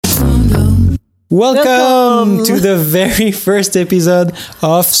Welcome to the very first episode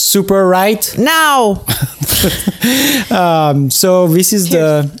of Super Right Now. So this is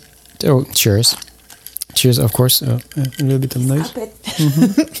cheers. Cheers, of course. A little bit of noise.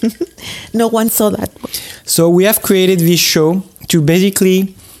 No one saw that. So we have created this show to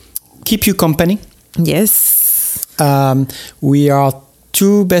basically keep you company. Yes. We are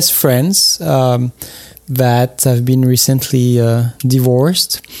two best friends that have been recently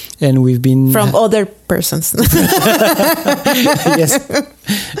divorced, and we've been from other persons. yes,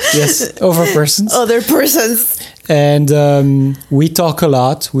 other persons. Other persons. And we talk a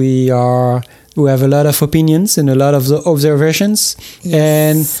lot. We have a lot of opinions and a lot of observations.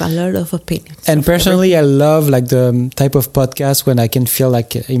 Yes, and a lot of opinions. And personally, I love like the type of podcast when I can feel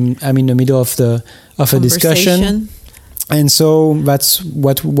like I'm in the middle of a discussion. And so that's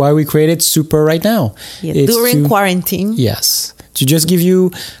why we created Super Right Now. Yeah, during quarantine. Yes. To just give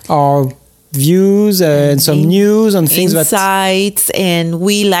you our views and some news on things insights, and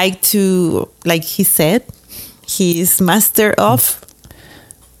we like to, like he said, he's master of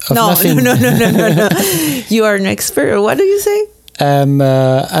nothing. No. You are an expert. What do you say?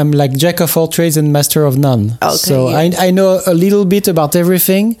 I'm like jack of all trades and master of none. Okay, so yeah. I know a little bit about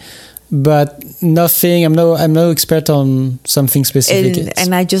everything, but nothing. I'm no expert on something specific.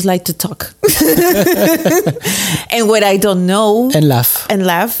 And I just like to talk. And what I don't know. And laugh.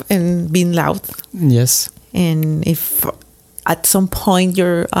 And being loud. Yes. And if at some point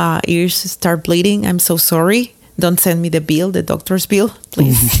your ears start bleeding, I'm so sorry. Don't send me the doctor's bill,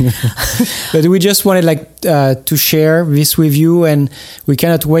 please. But we just wanted to share this with you, and we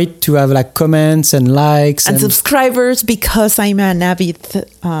cannot wait to have comments and likes and subscribers, because I'm an avid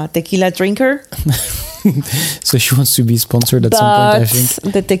tequila drinker. So she wants to be sponsored at some point, I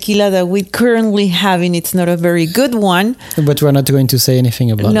think. The tequila that we currently having, it's not a very good one. But we're not going to say anything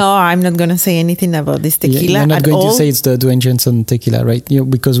about it. No, I'm not going to say anything about this tequila. You're not going to say it's the Dwayne Johnson tequila, right?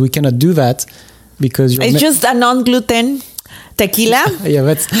 Because we cannot do that. Because it's just a non-gluten tequila. Yeah,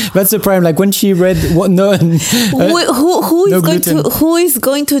 that's the problem. Like when she read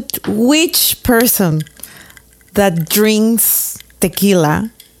which person that drinks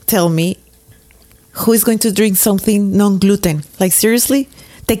tequila, tell me, who is going to drink something non-gluten? Like seriously?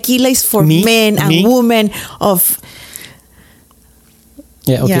 Tequila is for men and women of...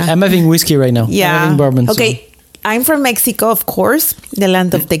 Yeah, okay. Yeah. I'm having whiskey right now. Yeah. I'm having bourbon. Okay. So. I'm from Mexico, of course, the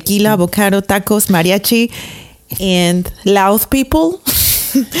land of tequila, avocado, tacos, mariachi, and loud people.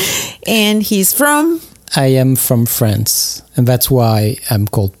 And he's from? I am from France, and that's why I'm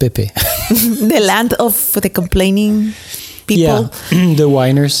called Pepe. The land of the complaining people. Yeah, the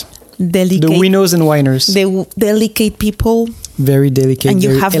whiners. Delicate. The winos and whiners. The delicate people. Very delicate, and you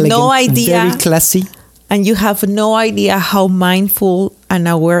very have elegant, no idea. Very classy. And you have no idea how mindful and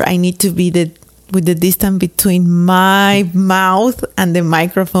aware I need to be with the distance between my mouth and the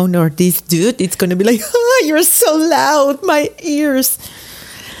microphone, or this dude, it's going to be like, you're so loud, my ears.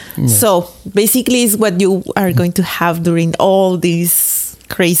 Yeah. So basically it's what you are going to have during all these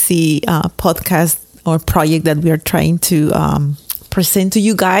crazy podcast or project that we are trying to present to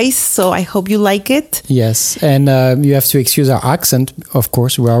you guys. So I hope you like it. Yes, and you have to excuse our accent, of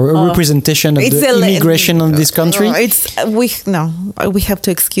course. We are a representation of the immigration in this country. We have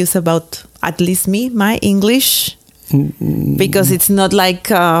to excuse about at least my English, because it's not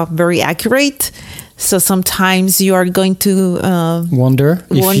very accurate. So sometimes you are going to wonder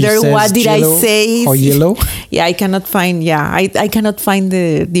what did I say, or yellow. Yeah, I cannot find. Yeah, I cannot find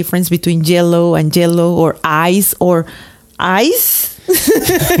the difference between yellow and yellow, or ice or ice.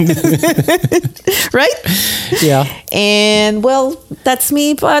 Right? Yeah. And well, that's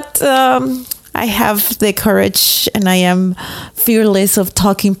me, but I have the courage and I am fearless of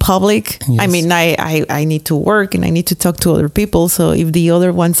talking public. Yes. I mean, I need to work and I need to talk to other people. So if the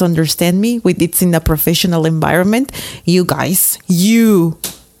other ones understand me, it's in a professional environment, you guys, you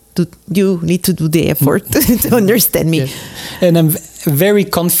need to do the effort to understand me. Yes. And I'm very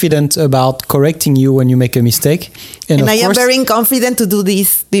confident about correcting you when you make a mistake. And I am very confident to do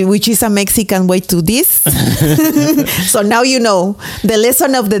this, which is a Mexican way to this. So now you know the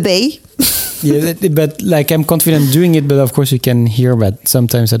lesson of the day. Yeah, but I'm confident doing it, but of course you can hear that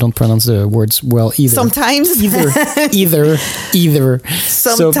sometimes I don't pronounce the words well either. Sometimes. Either.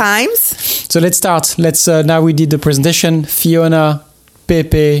 Sometimes. So let's start. Now we did the presentation. Fiona,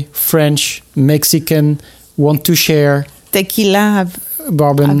 Pepe, French, Mexican, want to share. Tequila,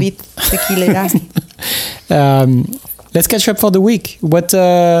 bourbon. Tequila. Let's catch up for the week. We're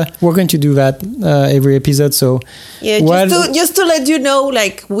going to do that every episode. So yeah, just to let you know,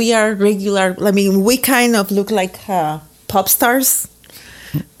 we are regular. I mean, we kind of look like pop stars.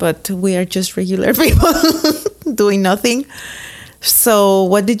 but we are just regular people doing nothing. So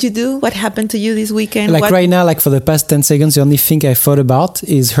what did you do? What happened to you this weekend? Like right now, like for the past 10 seconds, the only thing I thought about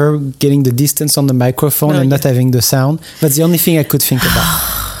is her getting the distance on the microphone and not having the sound. That's the only thing I could think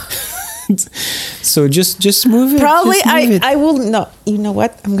about. So just move it. Probably just move it. I will no. You know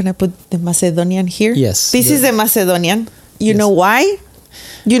what? I'm gonna put the Macedonian here. Yes. This is the Macedonian. You know why?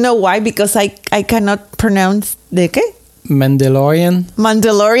 You know why? Because I cannot pronounce the ¿qué? Mandalorian.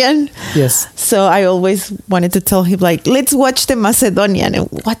 Yes. So I always wanted to tell him like, let's watch the Macedonian. And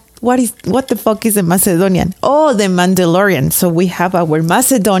what the fuck is a Macedonian? Oh, the Mandalorian. So we have our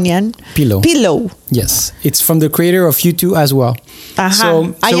Macedonian pillow. Yes, it's from the creator of U2 as well.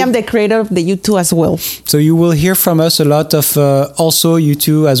 So I am the creator of the U2 as well. So you will hear from us a lot of also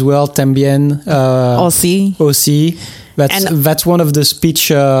U2 as well. Tambien, OC. That's one of the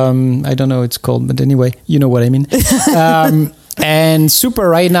speech. I don't know what it's called, but anyway, you know what I mean. And Super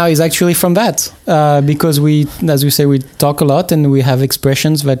right now is actually from that because we, as we say, we talk a lot and we have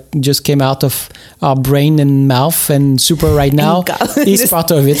expressions that just came out of our brain and mouth. And Super right now is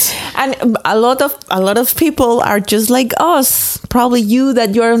part of it. And a lot of people are just like us. Probably you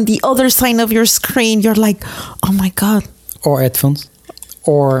that you're on the other side of your screen. You're like, oh my God. Or headphones.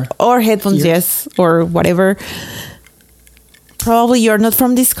 Or headphones, yes, or whatever. Probably you're not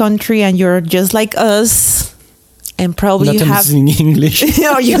from this country and you're just like us. And probably not you have in English.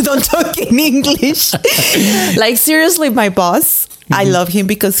 No, you don't talk in English. Like seriously, my boss, I love him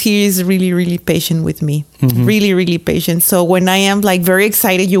because he is really, really patient with me. Really, really patient. So when I am like very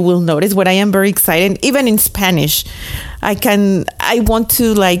excited, you will notice when I am very excited, even in Spanish, I want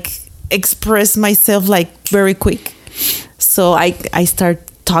to like express myself like very quick. So I start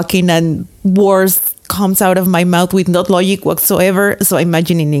talking and words comes out of my mouth with no logic whatsoever. So I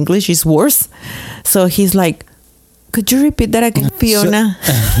imagine in English is worse. So he's like, could you repeat that again, Fiona?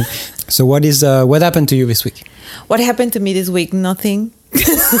 So what happened to you this week? What happened to me this week? Nothing.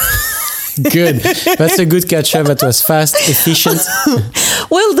 Good. That's a good catch up. That was fast, efficient.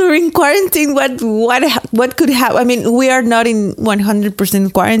 Well, during quarantine, what could happen? I mean, we are not in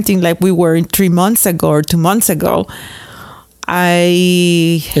 100% quarantine like we were 3 months ago or 2 months ago.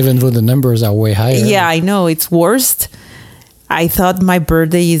 Even though the numbers are way higher. Yeah, I know. It's worst. I thought my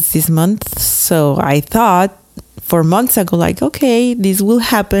birthday is this month. So I thought 4 months ago, like, okay, this will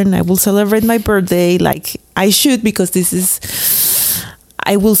happen. I will celebrate my birthday like I should because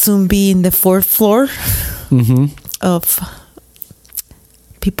I will soon be in the 4th floor of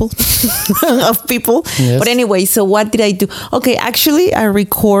people. Yes. But anyway, so what did I do? Okay, actually, I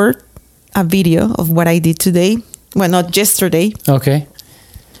record a video of what I did today. Well, not yesterday. Okay.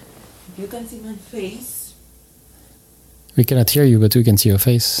 You can see my face. We cannot hear you, but we can see your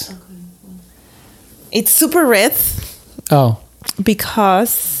face. Okay. It's super red. Oh.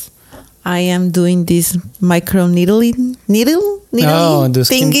 Because I am doing this micro needling the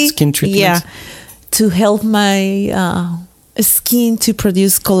thingy. Skin treatment. Yeah. To help my skin to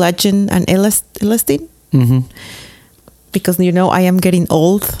produce collagen and elastin. Because, I am getting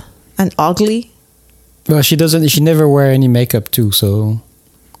old and ugly. Well, she never wear any makeup too, so.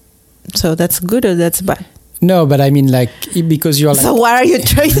 So that's good or that's bad? No, but I mean, like, because you're like... So what are you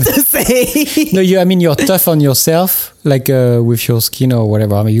trying to say? No, you're tough on yourself, like with your skin or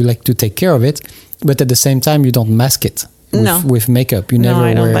whatever. I mean, you like to take care of it, but at the same time, you don't mask it with makeup. You never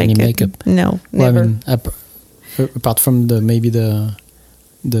wear any makeup. No, never. Well, I mean, apart from the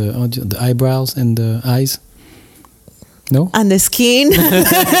eyebrows and the eyes. No? And the skin.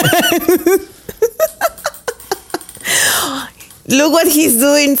 Look what he's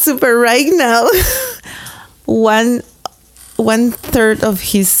doing super right now. One third of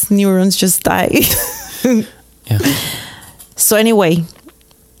his neurons just died. Yeah. So anyway,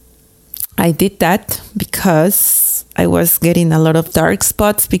 I did that because I was getting a lot of dark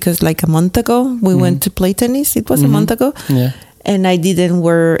spots because like a month ago we went to play tennis. It was a month ago. Yeah. And I didn't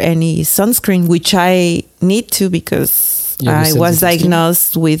wear any sunscreen, which I need to because I was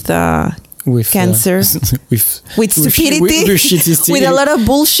diagnosed with cancer, with stupidity, with a lot of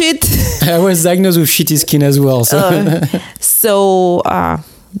bullshit. I was diagnosed with shitty skin as well. So I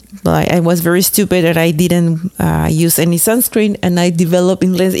was very stupid and I didn't use any sunscreen, and I developed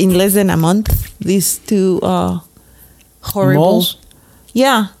in less than a month these two horrible moles.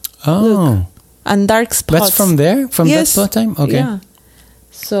 Yeah. Oh. Look. And dark spots. That's from there? From yes. that time? Okay. Yeah.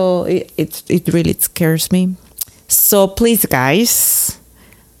 So it really scares me. So please, guys,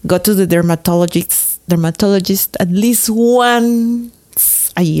 go to the dermatologist at least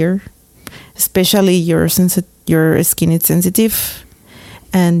once a year, especially your skin is sensitive.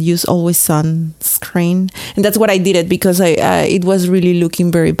 and use always sunscreen. And that's what I did it because it was really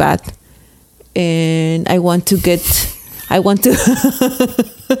looking very bad. And I want to I want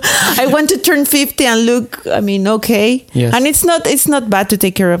to turn 50 and look, okay. Yes. And it's not bad to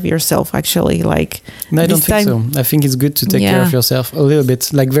take care of yourself, actually. Like, no, I don't think so. I think it's good to take care of yourself a little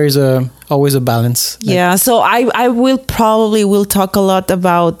bit. Like, there is always a balance. Yeah. So I will talk a lot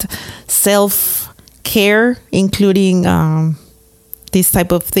about self-care, including these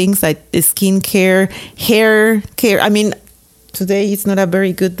type of things like skin care, hair care. Today is not a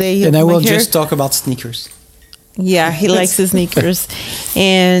very good day. And I will just talk about sneakers. Yeah, he likes the sneakers.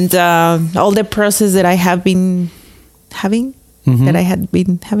 And all the process that I have been having, that I had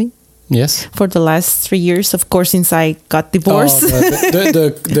been having. Yes. For the last 3 years, of course, since I got divorced.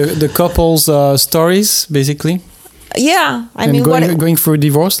 The couple's stories, basically. Yeah. Going through a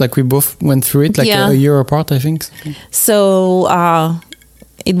divorce, like we both went through it, a year apart, I think. So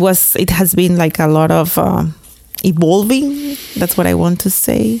it has been like a lot of evolving. That's what I want to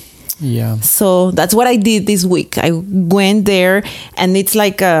say. Yeah. So that's what I did this week. I went there, and it's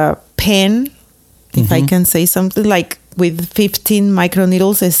like a pen, if I can say something, like with 15 micro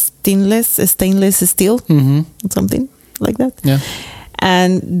needles, stainless steel, something like that. Yeah.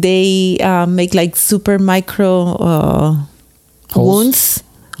 And they make like super micro wounds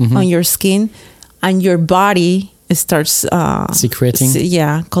on your skin, and your body starts secreting.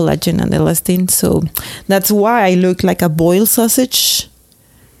 Collagen and elastin. So that's why I look like a boiled sausage.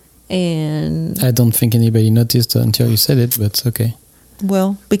 And I don't think anybody noticed until you said it, but okay.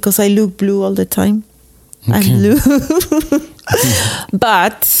 Well, because I look blue all the time. Okay. I'm blue.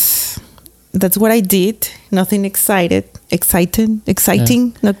 But that's what I did. Nothing exciting. Nothing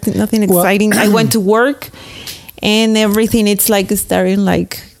exciting. I went to work, and everything. It's like starting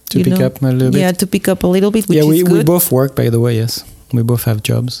like to pick up a little bit. Yeah, to pick up a little bit. Which is good. We both work, by the way. Yes, we both have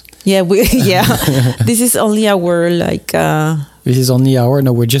jobs. Yeah, This is only our like. This is only our.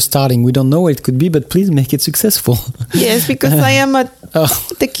 No, we're just starting. We don't know what it could be, but please make it successful. Yes, because I am a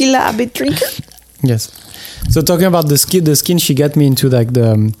tequila habit drinker. Yes. So talking about the skin, she got me into like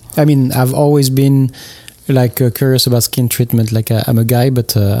I've always been like curious about skin treatment. Like I'm a guy,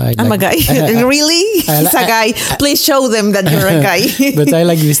 but I'm a guy. Really? He's a guy. Please show them that you're a guy. But I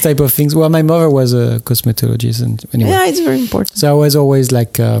like this type of things. Well, my mother was a cosmetologist, and anyway. Yeah, it's very important. So I was always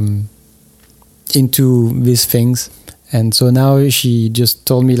like into these things, and so now she just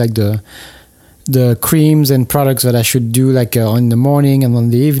told me like the creams and products that I should do like in the morning and on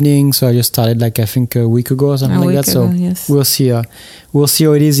the evening. So I just started like I think a week ago or something like that. So yes. We'll see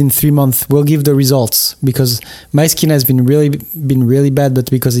how it is in 3 months. We'll give the results, because my skin has been really bad, but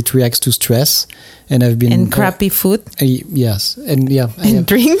because it reacts to stress, and I've been crappy food. Yes, and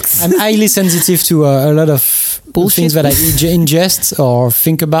drinks. I'm highly sensitive to a lot of bullshit things that I ingest or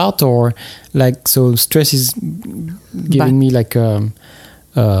think about, or like, so stress is giving me like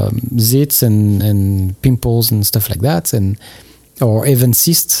zits and pimples and stuff like that, or even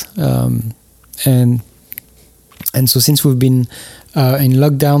cysts, and so since we've been in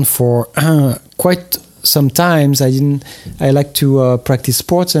lockdown for quite some times, I like to practice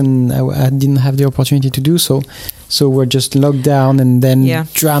sports, and I didn't have the opportunity to do so. So we're just locked down, and then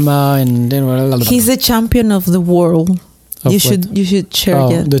drama, and then he's the champion of the world. You should share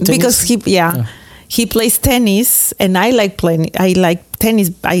it, because he plays tennis, and I like tennis,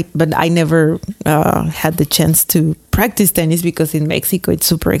 but I never had the chance to practice tennis, because in Mexico it's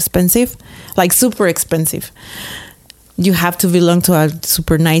super expensive. You have to belong to a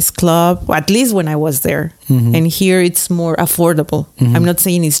super nice club, at least when I was there. Mm-hmm. And here it's more affordable. Mm-hmm. I'm not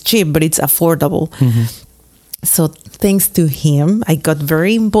saying it's cheap, but it's affordable. Mm-hmm. So thanks to him, I got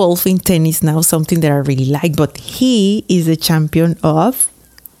very involved in tennis now, something that I really like. But he is a champion of...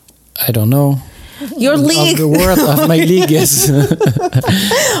 I don't know. Your league. Of the world, of my league, yes.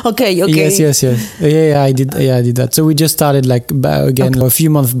 Okay. Yes. Yeah, I did that. So we just started like a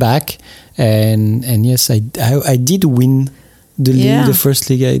few months back, and yes, I did win the league. The first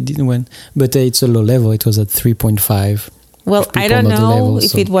league I didn't win, but it's a low level. It was at 3.5. Well, I don't know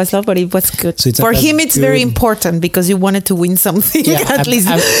if it was low, but it was good. So for him, it's very important, because you wanted to win something. Yeah, at least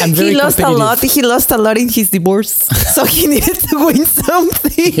I'm very he lost a lot. He lost a lot in his divorce, so he needed to win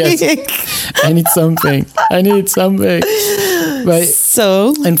something. Yes, I need something. But,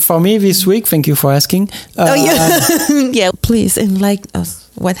 and for me this week, thank you for asking. Yeah, please enlighten us.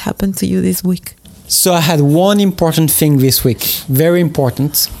 What happened to you this week? So I had one important thing this week, very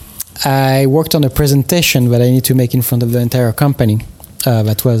important. I worked on a presentation that I need to make in front of the entire company.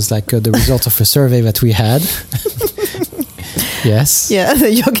 That was like the result of a survey that we had. Yes. Yeah,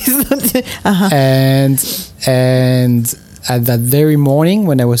 the joke is not... And at that very morning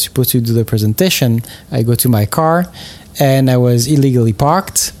when I was supposed to do the presentation, I go to my car and I was illegally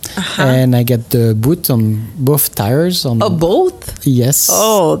parked. And I get the boot on both tires. On both? Yes.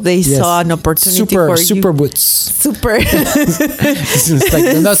 Oh, they saw an opportunity for you. Super boots. Super.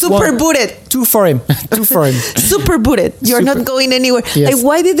 Like, super booted. Two for him. Super booted. You're not going anywhere. Yes. Like,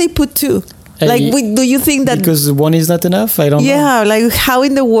 why did they put two? Do you think that... Because one is not enough? I don't know. Yeah, like how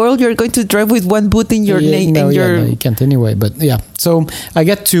in the world you're going to drive with one boot in your name? No, you can't anyway. But yeah, so I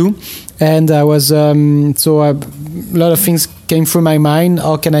got two. And I was, a lot of things came through my mind.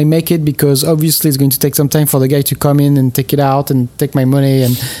 How can I make it? Because obviously it's going to take some time for the guy to come in and take it out and take my money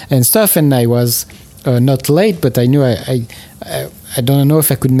and stuff. And I was not late, but I knew I don't know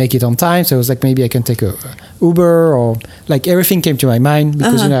if I could make it on time. So I was like, maybe I can take a Uber, or like everything came to my mind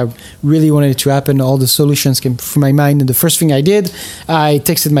because I really wanted it to happen. All the solutions came through my mind. And the first thing I did, I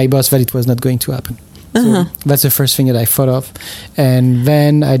texted my boss that it was not going to happen. So that's the first thing that I thought of. And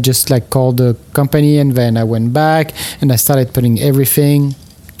then I just like called the company, and then I went back and I started putting everything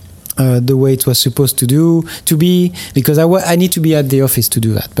the way it was supposed to be, because I need to be at the office to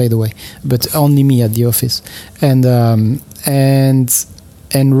do that, by the way, but only me at the office. And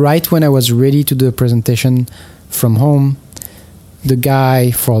right when I was ready to do a presentation from home, the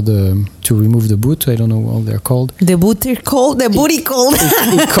guy to remove the boot, I don't know what they're called. The booty called? The booty called?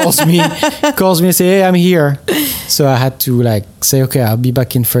 He calls me and say, hey, I'm here. So I had to like say, okay, I'll be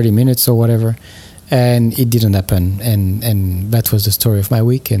back in 30 minutes or whatever. And it didn't happen. And that was the story of my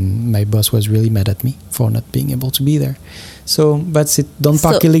week. And my boss was really mad at me for not being able to be there. So that's it. Don't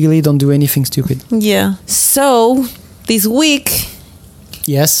park illegally. Don't do anything stupid. Yeah. So this week...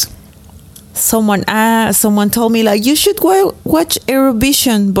 Yes. Someone told me like you should watch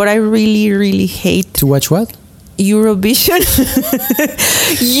Eurovision, but I really, really hate to watch what? Eurovision.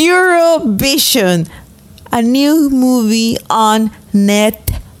 Eurovision, a new movie on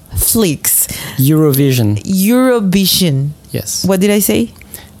Netflix. Eurovision. Yes. What did I say?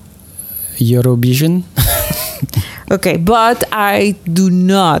 Eurovision. Okay, but I do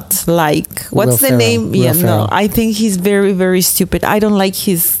not like... What's the name? Yeah, no, I think he's very, very stupid. I don't like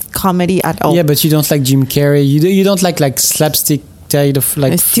his comedy at all. Yeah, but you don't like Jim Carrey. You don't like slapstick type of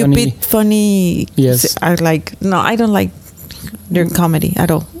like stupid, funny. Yes. I don't like their comedy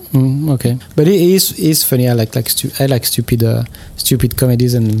at all. Okay, but it is funny. I like stupid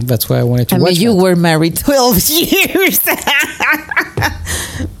comedies, and that's why I wanted to watch. You were married 12 years.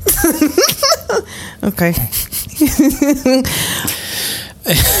 Okay.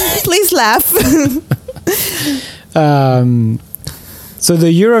 Please laugh. So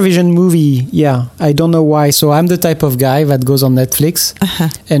the Eurovision movie, I don't know why. So I'm the type of guy that goes on Netflix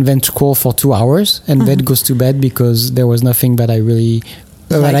and then scroll for 2 hours and then goes to bed because there was nothing that I really...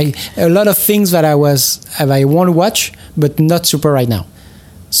 a lot of things that I want to watch, but not super right now.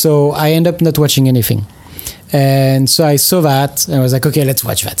 So I end up not watching anything. And so I saw that and I was like, okay, let's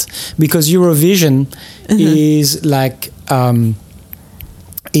watch that. Because Eurovision is like...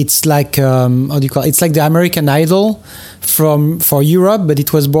 it's like how do you call it? It's like the American Idol for Europe, but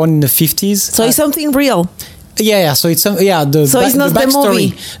it was born in the 50s. So it's something real. Yeah. So it's it's not the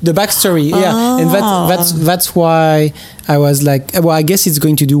movie. The backstory, yeah, and that's why I was like, well, I guess it's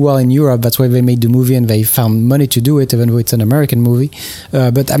going to do well in Europe. That's why they made the movie and they found money to do it, even though it's an American movie.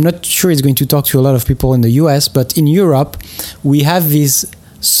 But I'm not sure it's going to talk to a lot of people in the US. But in Europe, we have this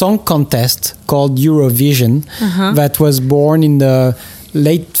song contest called Eurovision that was born in the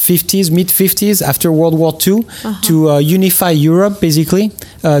late 50s, mid 50s, after World War II, to unify Europe, basically,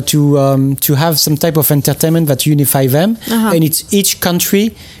 to have some type of entertainment that unify them. And it's each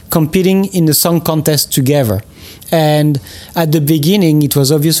country competing in the song contest together. And at the beginning, it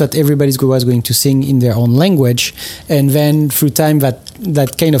was obvious that everybody was going to sing in their own language. And then through time,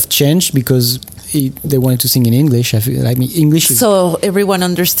 that kind of changed because they wanted to sing in English. English is... So everyone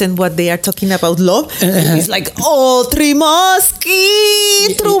understand what they are talking about love? It's like, oh,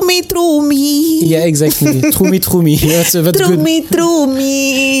 Trimaski, true me. Yeah, exactly. True me. That's good. True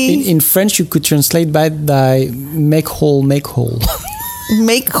me. In French, you could translate that by make whole. Make whole?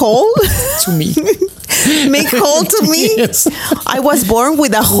 To me. Make whole to me? Yes. I was born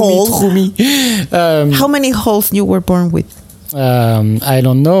with a hole. True me. How many holes you were born with? I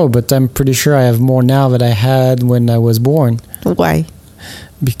don't know, but I'm pretty sure I have more now than I had when I was born. Why?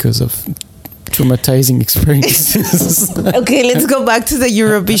 Because of traumatizing experiences. Okay, let's go back to the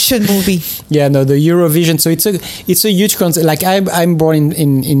Eurovision movie. Yeah, no, the Eurovision. So it's a huge concept. Like I'm born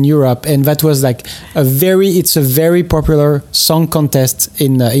in Europe, and that was like it's a very popular song contest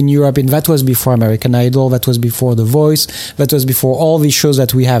in Europe, and that was before American Idol, that was before The Voice, that was before all these shows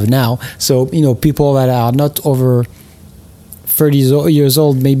that we have now. So people that are not over 30 years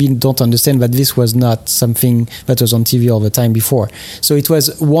old maybe don't understand that this was not something that was on TV all the time before. So it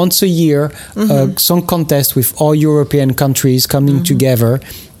was once a year a song contest with all European countries coming together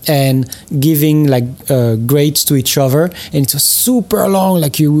and giving like grades to each other, and it was super long,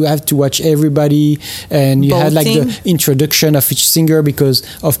 like you have to watch everybody, and you had like the introduction of each singer, because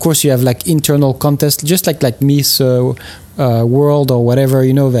of course you have like internal contests, just like Miss World or whatever,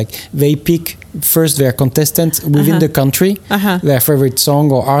 you know, like they pick first their contestant within the country, their favorite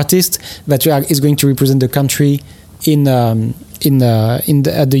song or artist that is going to represent the country at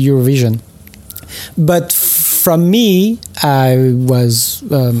the Eurovision. But from me, I'm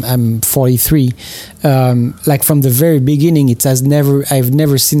 43. Like from the very beginning, I've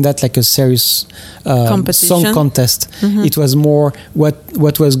never seen that like a serious song contest. It was more what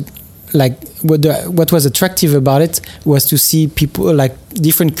was attractive about it was to see people like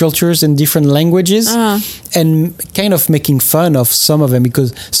different cultures and different languages, and kind of making fun of some of them,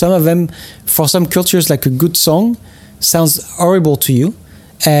 because some of them, for some cultures, like a good song sounds horrible to you.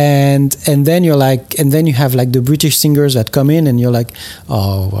 And then you're like, and then you have like the British singers that come in, and you're like,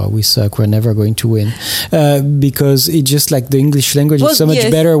 oh, well, we suck, we're never going to win, because it's just like the English language is so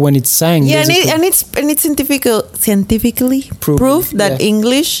much better when it's sang. Yeah, and it's scientifically proved that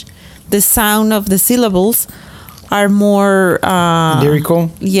English, the sound of the syllables are more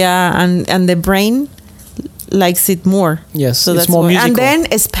lyrical. Yeah, and the brain likes it more. Yes, so it's more musical. And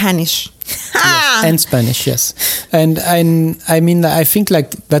then Spanish. Yes, and Spanish, yes. And I mean, I think like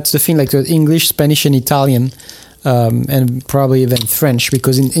that's the thing, like the English, Spanish, and Italian, and probably even French,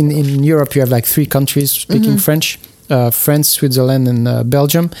 because in Europe you have like 3 countries speaking French: France, Switzerland, and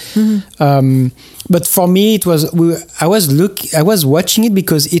Belgium. But for me, it was I was watching it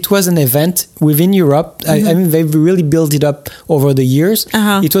because it was an event within Europe. I mean, they've really built it up over the years.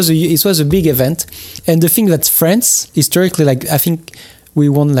 It was a big event, and the thing that France historically, like I think we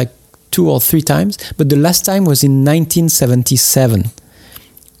won like 2 or 3 times, but the last time was in 1977.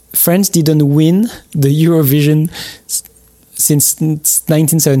 France didn't win the Eurovision since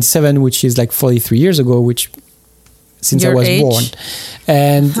 1977, which is like 43 years ago, since your I was age? Born.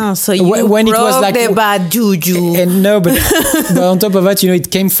 And so you when broke it was like the bad juju. And no, but on top of that, you know,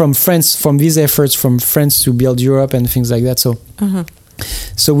 it came from France, from these efforts from France to build Europe and things like that. So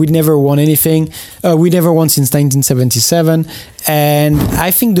so we never won anything. We never won since 1977. And I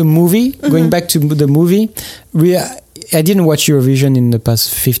think the movie, going back to the movie, I didn't watch Eurovision in the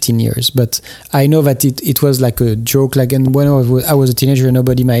past 15 years, but I know that it was like a joke. Like, and when I was a teenager,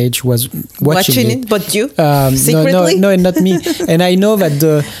 nobody my age was watching it. But you? Secretly? No, not me. And I know that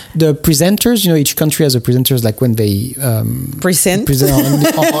the presenters, you know, each country has a presenters, like when they present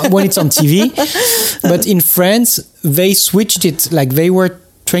when it's on TV. But in France, they switched it. Like they were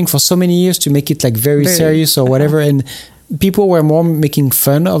trying for so many years to make it like very serious or whatever, and people were more making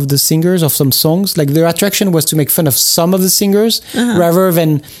fun of the singers of some songs. Like their attraction was to make fun of some of the singers rather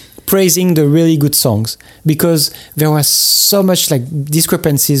than praising the really good songs, because there was so much like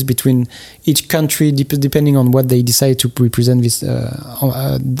discrepancies between each country depending on what they decided to represent this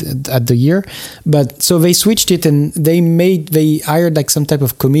at the year. But so they switched it, and they hired like some type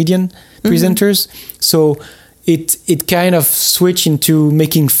of comedian presenters. So it kind of switched into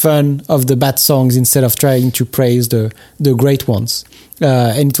making fun of the bad songs instead of trying to praise the great ones.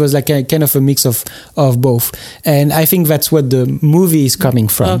 And it was like a kind of a mix of both. And I think that's what the movie is coming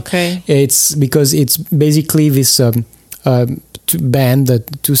from. Okay. It's because it's basically this band, the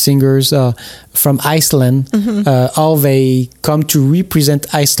 2 singers from Iceland. All they come to represent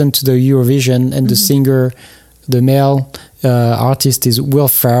Iceland to the Eurovision, and the singer, the male artist, is Will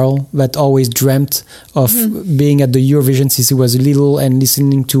Ferrell, that always dreamt of being at the Eurovision since he was little, and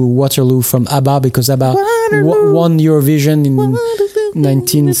listening to Waterloo from ABBA, because ABBA won Eurovision in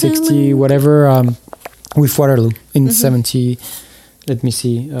 1960 whatever, with Waterloo in 73.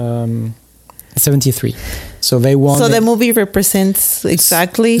 So they won. So the movie represents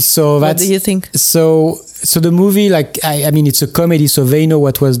exactly. So what do you think? So the movie, like I mean, it's a comedy, so they know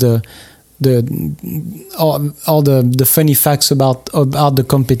what was all the funny facts about the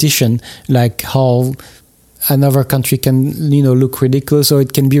competition, like how another country can, you know, look ridiculous, or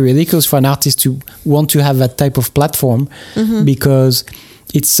it can be ridiculous for an artist to want to have that type of platform, because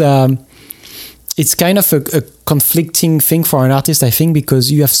it's kind of a conflicting thing for an artist, I think,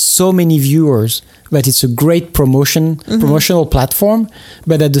 because you have so many viewers that it's a great promotional platform,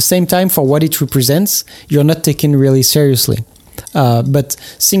 but at the same time, for what it represents, you're not taken really seriously. But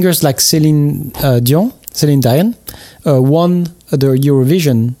singers like Celine Dion won the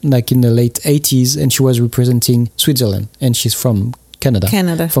Eurovision like in the late 80s, and she was representing Switzerland, and she's from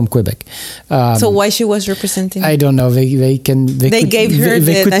Canada, from Quebec. So why she was representing? I don't know. They gave her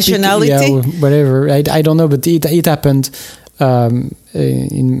the nationality, whatever. I don't know, but it happened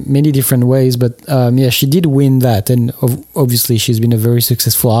in many different ways. But she did win that, and obviously she's been a very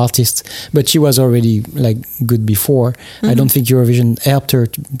successful artist. But she was already like good before. Mm-hmm. I don't think Eurovision helped her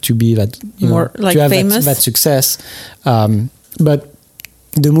to be that more like to have famous that success. But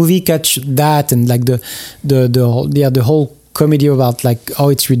the movie catch that, and like the whole comedy about like, oh,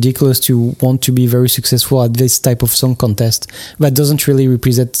 it's ridiculous to want to be very successful at this type of song contest that doesn't really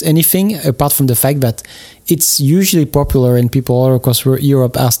represent anything apart from the fact that it's usually popular and people all across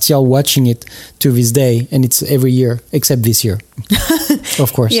Europe are still watching it to this day, and it's every year except this year.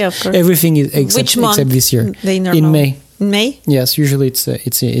 Of course. Yeah, of course. Everything is except this year. In May. May? Yes, usually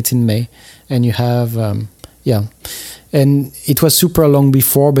it's in May, and you have and it was super long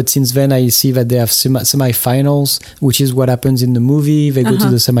before, but since then I see that they have semi-finals, which is what happens in the movie. They go to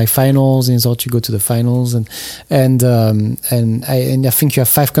the semi-finals, and it's all to go to the finals, and I think you have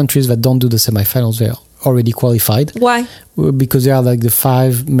 5 countries that don't do the semi-finals. They're already qualified. Why? Because they are like the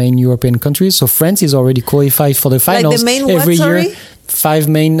 5 main European countries. So France is already qualified for the finals. Like the main every what, year. 5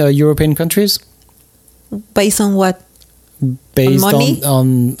 main European countries. Based on what? Based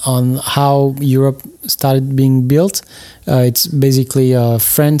on how Europe started being built. It's basically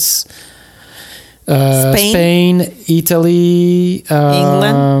France, Spain, Italy,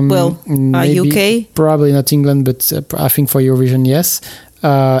 England, UK. Probably not England, but I think for Eurovision, yes.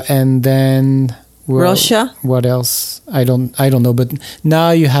 And then Russia. What else? I don't know. But now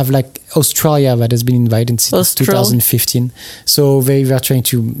you have like Australia that has been invited since 2015. So they are trying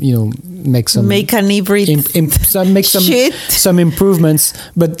to make an hybrid, some improvements.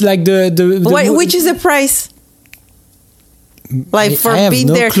 But like which is the price? Like for being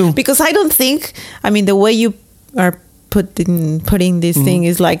there, clue. Because I don't think. I mean, the way you are putting this thing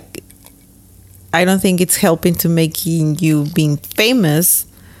is like, I don't think it's helping to making you being famous.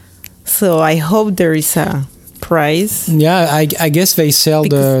 So I hope there is a prize. Yeah, I guess they sell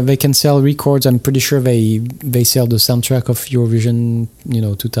they can sell records. I'm pretty sure they sell the soundtrack of Eurovision,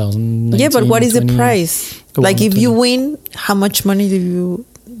 2019. Yeah, but what is the prize? Like if you win, how much money do you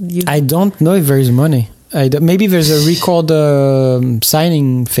I don't know if there is money. Maybe there's a record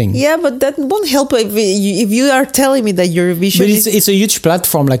signing thing. Yeah, but that won't help if you are telling me that Eurovision. But it's a huge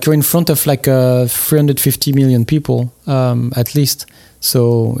platform. Like you're in front of like 350 million people at least.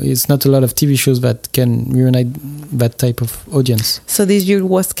 So it's not a lot of TV shows that can reunite that type of audience. So this year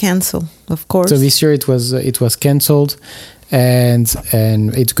was cancelled, of course. So this year it was cancelled, and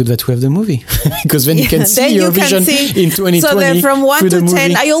it's good that we have the movie because then you can see Eurovision in 2020. So then from 1 to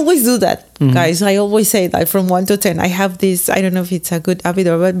 10, I always do that, guys. I always say that from 1 to 10. I have this. I don't know if it's a good habit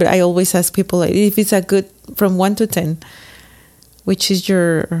or what, but I always ask people if it's a good from 1 to 10. Which is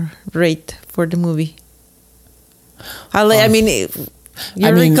your rate for the movie?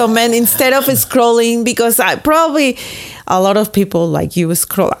 You recommend instead of scrolling, because probably a lot of people like you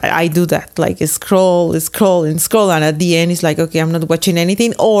scroll. I do that, like scroll, and at the end it's like, okay, I'm not watching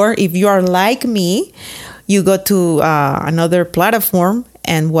anything. Or if you are like me, you go to another platform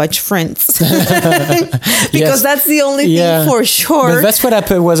and watch Friends because that's the only thing for sure. But that's what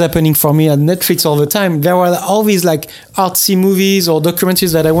was happening for me on Netflix all the time. There were all these like artsy movies or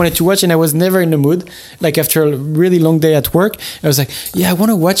documentaries that I wanted to watch, and I was never in the mood. Like after a really long day at work, I was like, yeah, I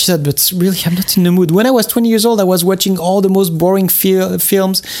want to watch that, but really I'm not in the mood. When I was 20 years old, I was watching all the most boring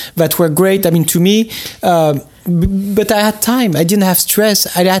films that were great. I mean, to me, but I had time. I didn't have stress.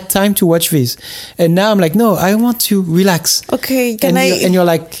 I had time to watch this. And now I'm like, no, I want to relax. Okay. And you're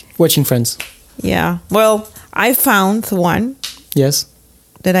like watching Friends. Yeah. Well, I found one. Yes.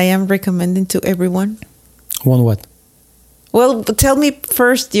 That I am recommending to everyone. One what? Well, tell me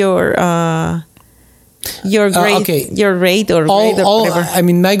first your grade, your rate or grade or whatever. I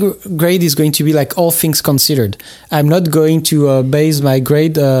mean, my grade is going to be like all things considered. I'm not going to base my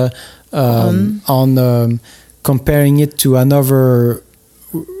grade on comparing it to another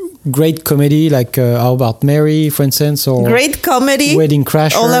great comedy like How About Mary, for instance, or great comedy Wedding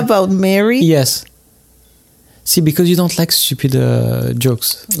Crasher. All About Mary. Yes. See, because you don't like stupid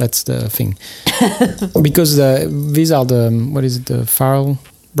jokes. That's the thing. Because these are the Farrell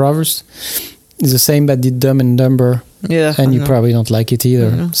brothers. It's the same that did Dumb and Dumber. Yeah. And you probably don't like it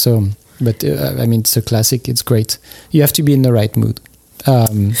either. Mm-hmm. So, but I mean, it's a classic. It's great. You have to be in the right mood.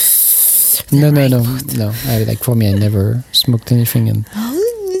 No. For me, I never smoked anything, and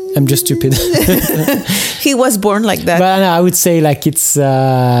I'm just stupid. He was born like that. But I would say like it's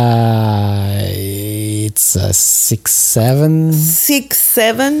it's 6, 7. 6,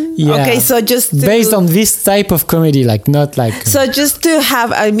 7. Yeah. Okay, so just based on this type of comedy, like not like. So just to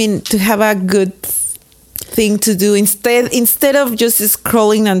have a good thing to do instead of just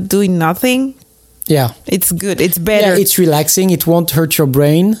scrolling and doing nothing. Yeah, it's good. It's better. Yeah, it's relaxing. It won't hurt your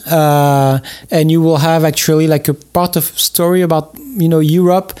brain, and you will have actually like a part of story about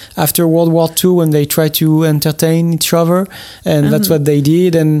Europe after World War II when they try to entertain each other, and that's what they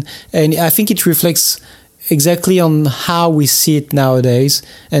did. And I think it reflects exactly on how we see it nowadays.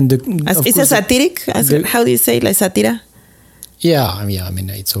 And it's a satiric. How do you say la satira? Yeah, I mean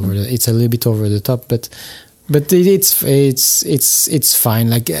it's it's a little bit over the top, but it's fine.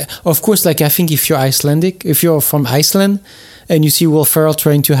 Like, of course, like I think if you're from Iceland and you see Will Ferrell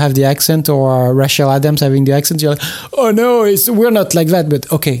trying to have the accent or Rachel Adams having the accent, you're like, oh no, we're not like that.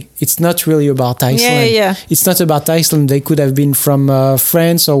 But okay, it's not really about Iceland. Yeah. It's not about Iceland. They could have been from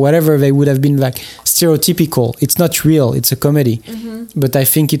France or whatever. They would have been like stereotypical. It's not real. It's a comedy. Mm-hmm. But I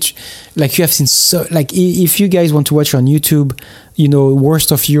think it's like you have seen if you guys want to watch on YouTube,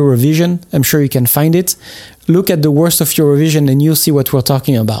 worst of Eurovision, I'm sure you can find it. Look at the worst of Eurovision and you'll see what we're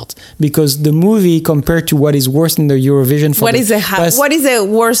talking about. Because the movie compared to what is worse in the Eurovision... What is the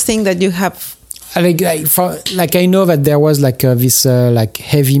worst thing that you have? I know that there was this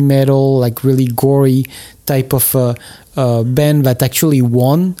heavy metal, like really gory type of band that actually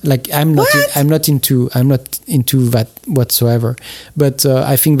won. Like I'm not into that whatsoever. But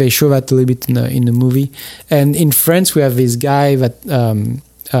I think they show that a little bit in the movie. And in France, we have this guy that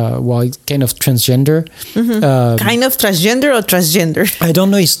he's kind of transgender. Mm-hmm. Kind of transgender or transgender? I don't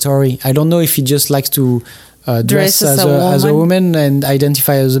know his story. I don't know if he just likes to dress as a woman and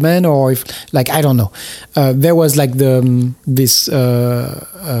identify as a man, or if I don't know. There was I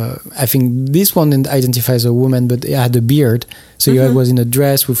think this one identifies as a woman, but he had a beard, so he was in a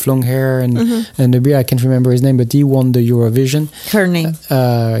dress with long hair and a beard. I can't remember his name, but he won the Eurovision. Her name,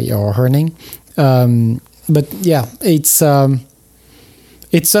 or her name. But yeah, it's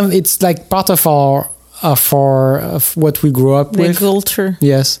like part of of what we grew up with. The culture.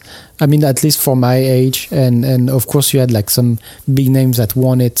 Yes. I mean, at least for my age. And of course, you had some big names that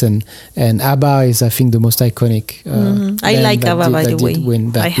won it. And ABBA is, I think, the most iconic. I like ABBA, by the way.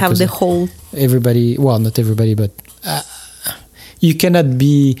 I have the whole... Everybody, well, not everybody, but you cannot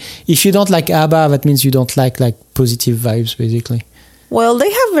be... If you don't like ABBA, that means you don't like positive vibes, basically. Well, they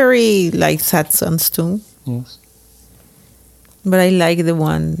have very sad songs too. Yes. But I like the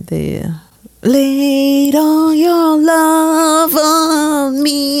one, Lay all your love on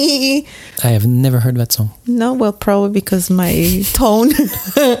me. I have never heard that song. No, well, probably because my tone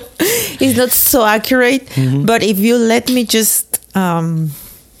is not so accurate. Mm-hmm. But if you let me just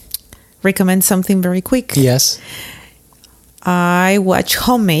recommend something very quick. Yes. I watch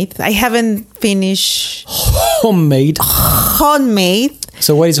Homemade. I haven't finished... Homemade? Homemade.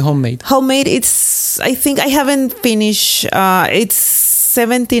 So what is Homemade? Homemade, I think I haven't finished... it's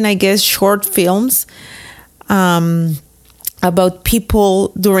 17, I guess, short films about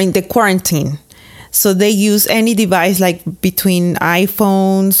people during the quarantine. So they use any device between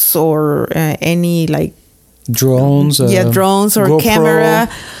iPhones or any drones. Drones or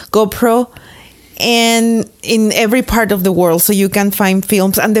GoPro. And in every part of the world. So you can find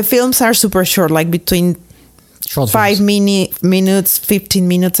films. And the films are super short, between 5 minutes, 15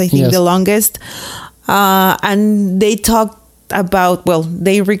 minutes, I think, the longest. And they talk about,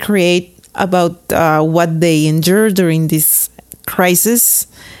 they recreate about what they endured during this crisis.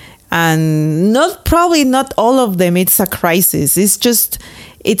 And probably not all of them, it's a crisis.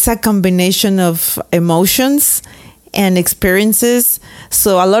 It's a combination of emotions and experiences.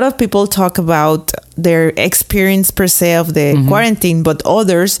 So a lot of people talk about their experience per se of the quarantine, but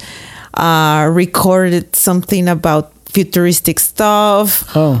others recorded something about futuristic stuff.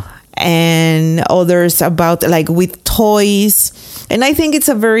 Oh. And others about with toys. And I think it's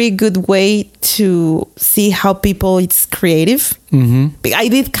a very good way to see how it's creative. Mm-hmm. I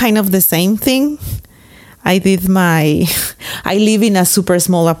did kind of the same thing. I live in a super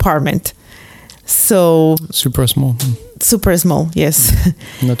small apartment. So super small. Super small, yes.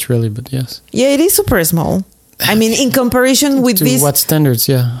 Not really, but yes. Yeah, it is super small. I mean, in comparison with to what standards?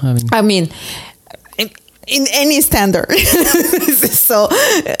 Yeah, I mean, in any standard. So,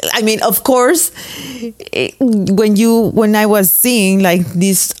 I mean, of course, when I was seeing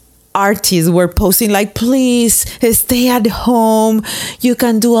these artists were posting please stay at home, you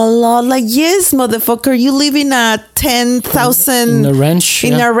can do a lot. Yes, motherfucker, you live in a 10,000 in a ranch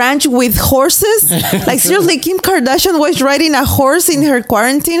a ranch with horses. Seriously, Kim Kardashian was riding a horse in her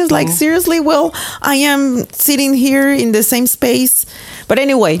quarantine. It's seriously, well, I am sitting here in the same space. But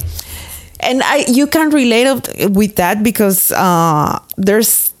anyway, And you can relate with that because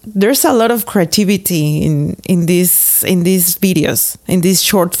there's a lot of creativity in these videos, in these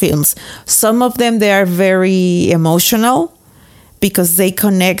short films. Some of them, they are very emotional because they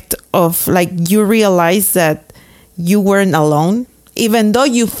connect of like you realize that you weren't alone, even though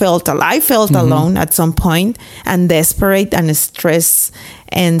you felt I felt alone at some point and desperate and stressed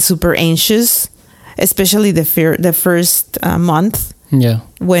and super anxious, especially the first month. Yeah.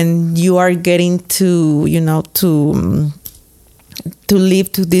 When you are getting to, to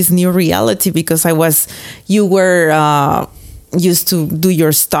live to this new reality, because you were used to do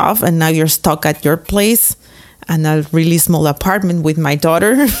your stuff and now you're stuck at your place and a really small apartment with my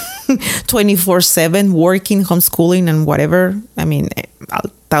daughter 24/7 working, homeschooling and whatever. I mean,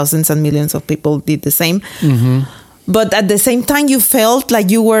 thousands and millions of people did the same. Mm-hmm. But at the same time, you felt like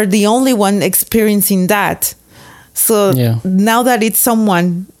you were the only one experiencing that. So now that it's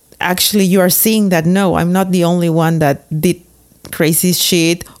someone, actually you are seeing that, no, I'm not the only one that did crazy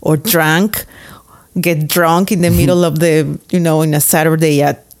shit or get drunk in the middle of the, in a Saturday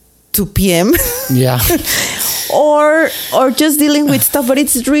at 2 p.m. Yeah. or just dealing with stuff, but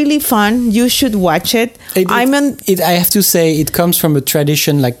it's really fun. You should watch it. I have to say, it comes from a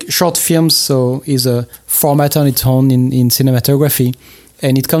tradition like short films, so is a format on its own in cinematography.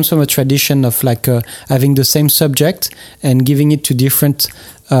 And it comes from a tradition of like having the same subject and giving it to different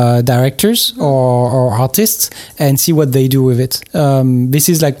directors or artists and see what they do with it. This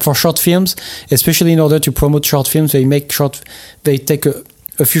is like for short films, especially in order to promote short films, they take a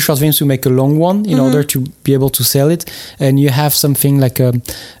few short films to make a long one in order to be able to sell it. And you have something like the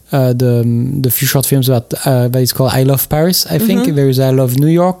few short films that is called I Love Paris, I think. There is I Love New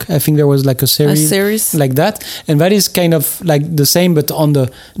York. I think there was like a series like that. And that is kind of like the same, but on the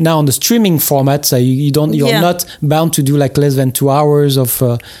streaming format. So you're not bound to do like less than 2 hours of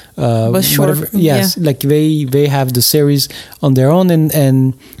whatever. Yes, like they have the series on their own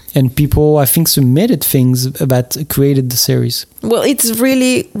and people, I think, submitted things that created the series. Well, it's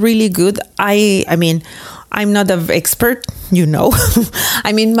really, really good. I mean, I'm not an expert,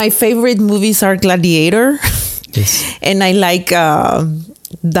 I mean, my favorite movies are Gladiator. Yes. And I like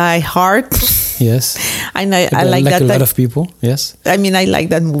Die Hard. Yes. And I like that. A lot of people, yes. I mean, I like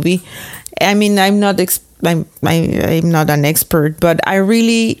that movie. I mean, I'm not an expert, but I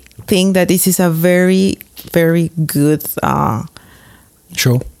really think that this is a very, very good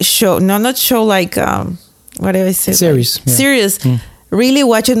show. No, not show, like what do I say? Series. Like, series. Really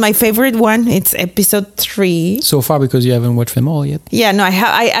watch it. My favorite one, it's episode 3. So far, because you haven't watched them all yet. Yeah, no,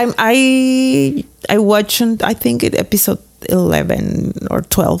 I watched, I think, episode 11 or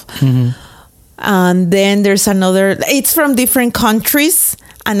 12. Mm-hmm. And then there's another. It's from different countries,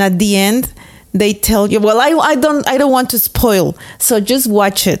 and at the end they tell you. Well, I don't want to spoil, so just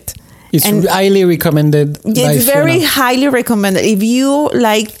watch it. It's highly recommended. It's very highly recommended. If you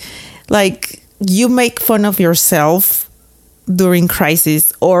like you make fun of yourself during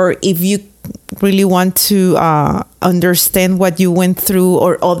crisis, or if you really want to understand what you went through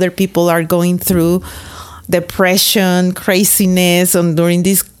or other people are going through, depression, craziness, and during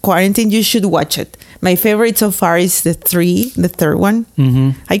this quarantine, you should watch it. My favorite so far is the third one. Mm-hmm.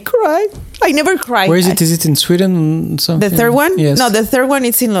 I cried. I never cried. Where is it? Is it in Sweden? The third one? Yes. No, the third one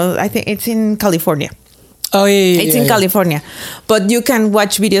is I think it's in California. Oh, yeah. It's in California. But you can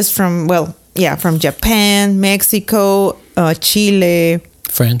watch videos from Japan, Mexico, Chile,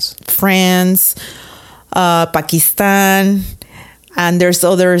 France, Pakistan, and there's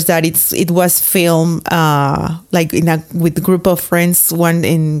others that it was filmed like with a group of friends. One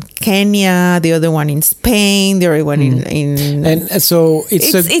in Kenya, the other one in Spain, the other one in and so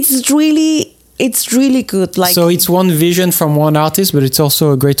it's really good. Like, so it's one vision from one artist, but it's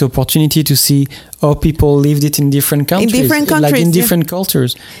also a great opportunity to see how people lived it in different countries. Like in different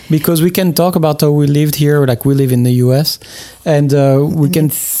cultures. Because we can talk about how we lived here, like we live in the US, and we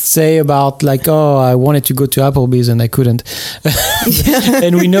can say about like, oh, I wanted to go to Applebee's and I couldn't.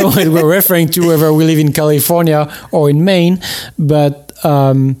 And we know what we're referring to, whether we live in California or in Maine, but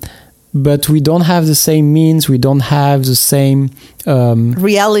we don't have the same means. We don't have the same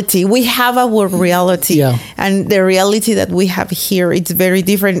reality. We have our reality, and the reality that we have here, it's very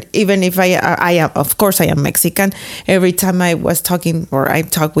different. Even if I am, of course, I am Mexican. Every time I was talking or I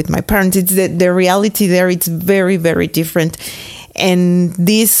talk with my parents, it's the reality there. It's very, very different. And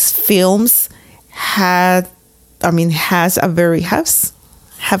these films have a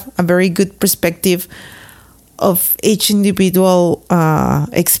very good perspective of each individual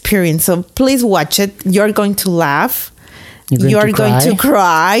experience. So please watch it. You're going to laugh. You're going to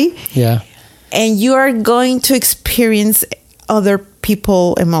cry. Yeah. And you are going to experience other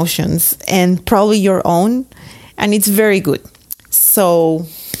people emotions and probably your own, and it's very good. So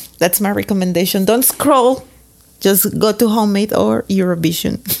that's my recommendation. Don't scroll, just go to Homemade or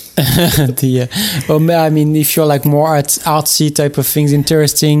Eurovision. I mean, if you're like more artsy type of things,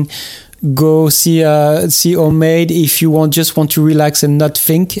 interesting, go see Homemade. If you just want to relax and not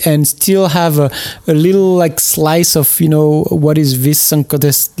think and still have a little like slice of, what is this song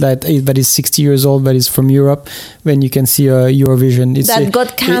contest that is 60 years old, but is from Europe, then you can see Eurovision. That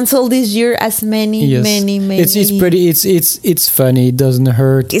got cancelled this year, as many. It's funny. It doesn't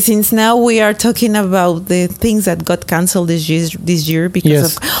hurt. Since now we are talking about the things that got cancelled this year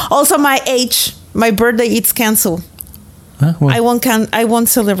because of also my age, my birthday, it's cancelled. Huh? I won't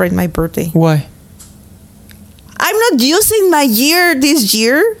celebrate my birthday. Why? I'm not using my year this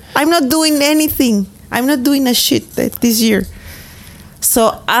year. I'm not doing anything. I'm not doing a shit this year.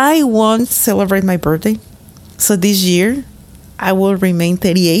 So I won't celebrate my birthday. So this year, I will remain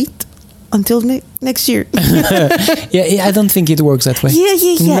 38 until next year. Yeah, I don't think it works that way. Yeah.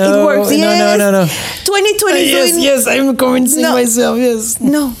 No, it works. Yes. No. 2020 Yes, I'm convincing myself. Yes.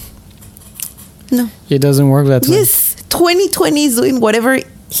 No. It doesn't work that way. Yes. 2020 is doing whatever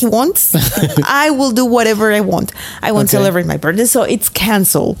he wants. I will do whatever I want. I won't celebrate my birthday, so it's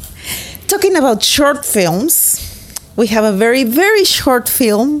canceled. Talking about short films, we have a very, very short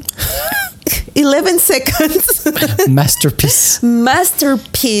film. 11 seconds.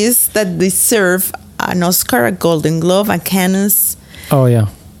 Masterpiece that deserve an Oscar, a Golden Globe, a Cannes. Oh, yeah.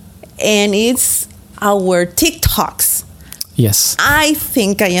 And it's our TikToks. Yes. I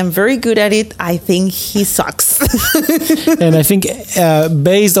think I am very good at it. I think he sucks. And I think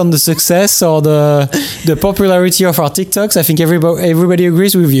based on the success or the popularity of our TikToks, I think everybody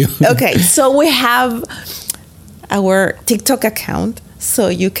agrees with you. Okay, so we have our TikTok account, so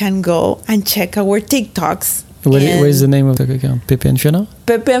you can go and check our TikToks. What is the name of the account? Pepe and Fiona?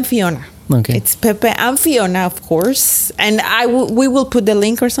 Pepe and Fiona. Okay. It's Pepe and Fiona, of course. And we will put the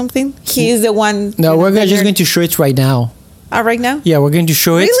link or something. He is the one. No, we're just going to show it right now. Right now? Yeah, we're going to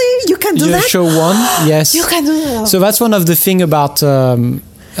show it. Really? You can do that? Show one? Yes. You can do that. So that's one of the thing about,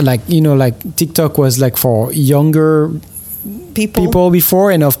 TikTok was like for younger people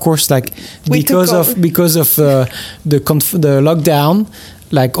before, and of course, like because of the lockdown,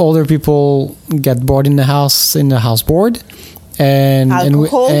 like older people get bored in the house board, and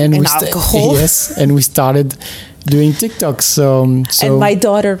alcohol. Yes, and we started doing TikToks. So and my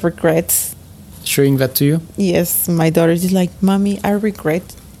daughter regrets showing that to you? Yes, my daughter is like, Mommy, I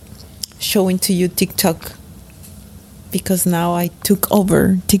regret showing to you TikTok because now I took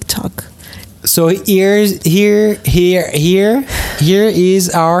over TikTok. So here is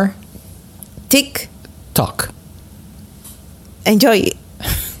our TikTok. Enjoy it.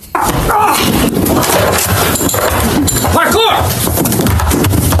 Parkour!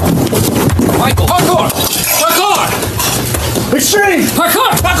 Michael, parkour! Parkour! Extreme!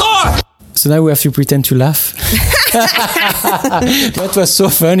 Parkour! So now we have to pretend to laugh. That was so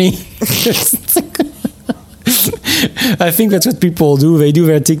funny. I think that's what people do. They do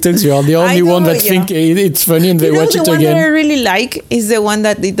their TikToks. You are the only one that think it's funny and they watch it again. The one that I really like is the one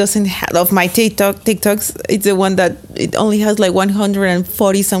that it doesn't have of my TikToks. It's the one that it only has like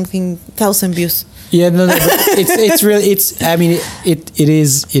 140 something thousand views. Yeah, no, but it's really it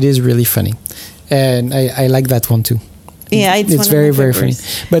is really funny, and I like that one too. Yeah, it's very, very funny.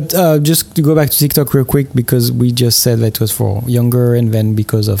 But just to go back to TikTok real quick, because we just said that it was for younger, and then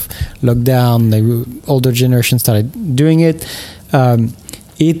because of lockdown, the older generation started doing it. I'm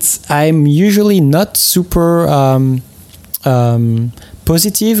usually not super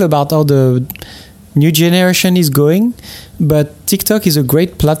positive about how the new generation is going, but TikTok is a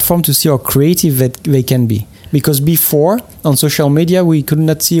great platform to see how creative that they can be. Because before, on social media, we could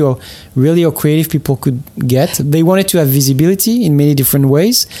not see how creative people could get. They wanted to have visibility in many different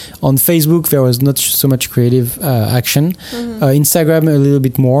ways. On Facebook, there was not so much creative action. Mm-hmm. Instagram, a little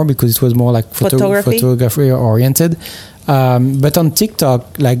bit more, because it was more like photography oriented. But on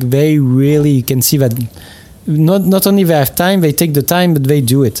TikTok, like they really, you can see that not only they have time, they take the time, but they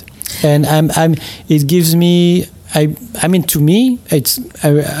do it. And it gives me... to me, I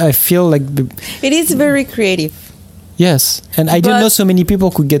feel like... It is very creative. Yes. And I didn't know so many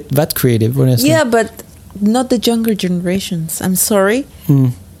people could get that creative, honestly. Yeah, but not the younger generations. I'm sorry.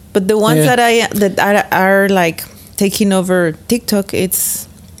 But the ones that are like taking over TikTok, it's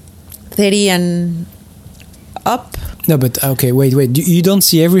 30 and up. No, but okay, wait. You don't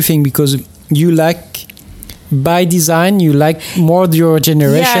see everything because you like... By design, you like more your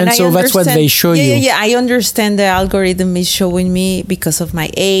generation, so that's what they show you. Yeah, I understand the algorithm is showing me because of my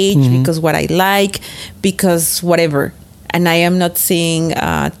age, because what I like, because whatever. and I am not seeing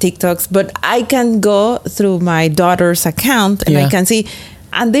TikToks, but I can go through my daughter's account and I can see,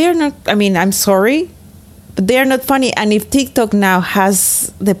 and they are not, I mean, I'm sorry, but they are not funny. And if TikTok now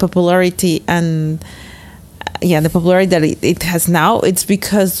has the popularity and the popularity that it has now, it's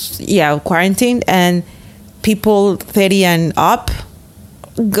because, quarantine and people 30 and up,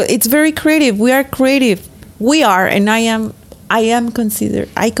 it's very creative. We are creative. We are, and I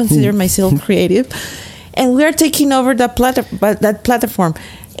consider myself creative, and we are taking over that platform.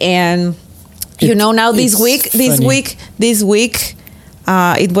 And now this week,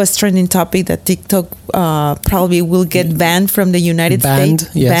 it was trending topic that TikTok probably will get banned from the United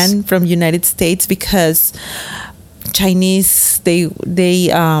States. Banned from United States because Chinese they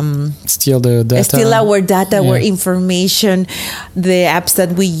steal the data, steal our data, our information, the apps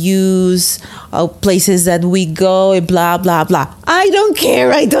that we use, places that we go, blah blah blah. I don't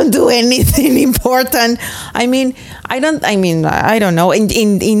care. I don't do anything important. I don't know.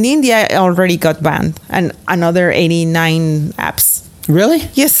 In India, it already got banned, and another 89 apps. Really?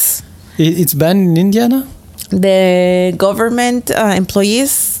 Yes. It's banned in India now? The government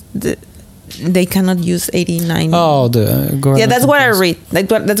employees, they cannot use 89. Oh, the government. Yeah, that's what I read.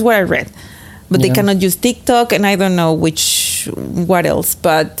 That's what I read. But they cannot use TikTok, and I don't know what else.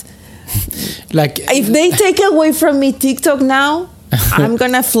 But if they take away from me TikTok now, I'm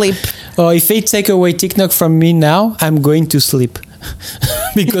going to flip. Oh, if they take away TikTok from me now, I'm going to sleep.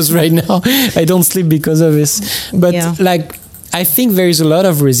 Because right now, I don't sleep because of this. But I think there is a lot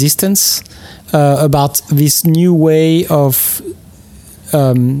of resistance about this new way of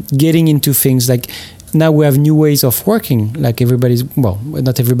getting into things. Like now we have new ways of working. Like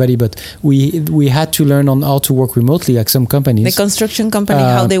not everybody, but we had to learn on how to work remotely. Like some companies, the construction company,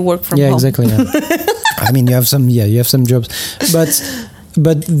 how they work from home. Yeah, exactly. Yeah. I mean, you have some jobs, but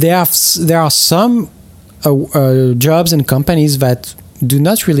there are some jobs and companies that do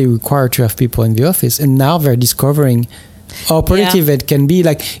not really require to have people in the office, and now they're discovering how productive it can be.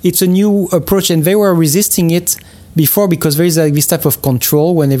 Like it's a new approach, and they were resisting it before because there is this type of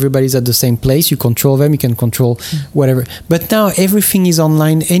control when everybody's at the same place. You control them, you can control whatever. But now everything is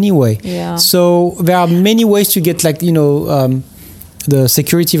online anyway. Yeah. So there are many ways to get the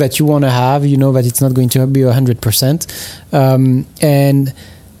security that you want to have. You know that it's not going to be 100%,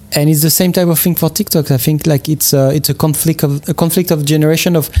 and it's the same type of thing for TikTok. I think it's a conflict of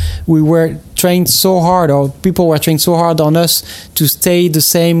generation. Of we were trying so hard, or people were trying so hard on us to stay the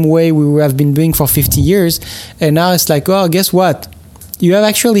same way we have been doing for 50 years, and now it's like, well, guess what? You have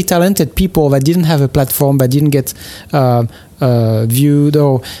actually talented people that didn't have a platform, that didn't get viewed,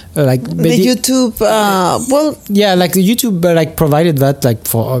 or like the YouTube. Like the YouTube, provided that. Like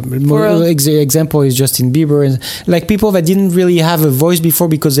for example is Justin Bieber, and like people that didn't really have a voice before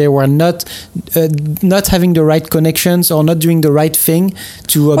because they were not having the right connections or not doing the right thing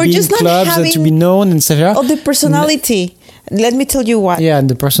to be in clubs and to be known, etc. Or the personality. Let me tell you why. Yeah, and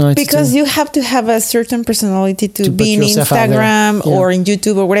the personality. Because you have to have a certain personality to be in Instagram or in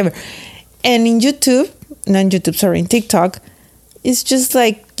YouTube or whatever. And in TikTok, it's just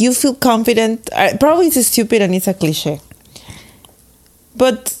like you feel confident. Probably it's stupid and it's a cliche.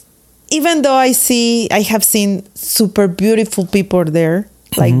 But even though I have seen super beautiful people there,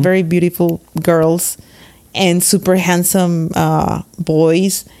 like very beautiful girls and super handsome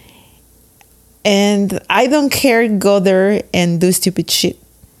boys, and I don't care go there and do stupid shit.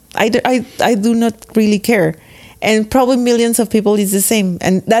 I do not really care. And probably millions of people is the same.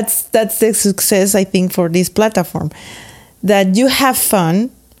 And that's the success, I think, for this platform. That you have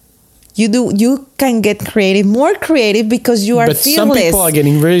fun. You can get more creative because you are fearless. But some people are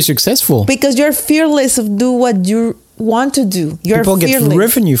getting very successful. Because you're fearless of do what you want to do. People get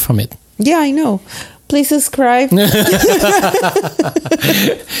revenue from it. Yeah, I know. Please subscribe. No,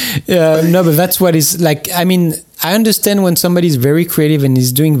 but that's what is like. I mean, I understand when somebody is very creative and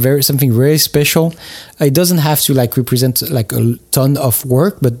is doing something very special. It doesn't have to represent a ton of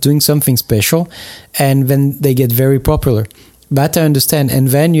work, but doing something special, and then they get very popular. But I understand. And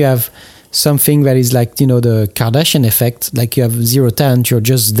then you have something that is the Kardashian effect. Like you have zero talent, you're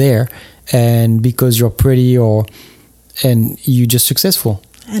just there, and because you're pretty and you're just successul.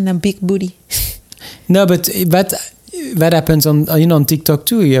 And a big booty. No, but that happens on TikTok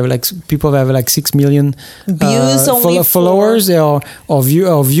too. You have people that have 6 million views, followers or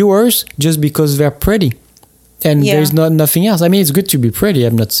viewers just because they're pretty, and there's nothing else. I mean, it's good to be pretty.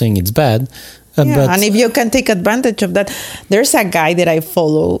 I'm not saying it's bad. But and if you can take advantage of that, there's a guy that I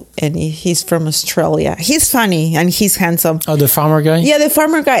follow, and he's from Australia. He's funny and he's handsome. Oh, the farmer guy? Yeah, the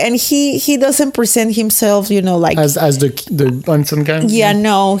farmer guy, and he doesn't present himself, as the handsome guy. Yeah,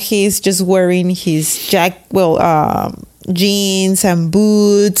 no, he's just wearing his jeans and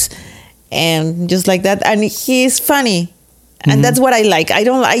boots and just like that. And he's funny. And that's what I like. I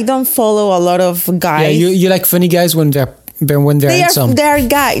don't follow a lot of guys. Yeah, you like funny guys when they're handsome. They're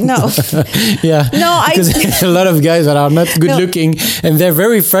guys. No. Yeah. No, because there's a lot of guys that are not good looking and they're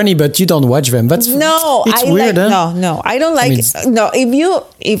very funny, but you don't watch them. It's weird, huh? No, I don't like.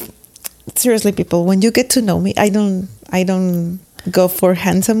 If seriously, people, when you get to know me, I don't go for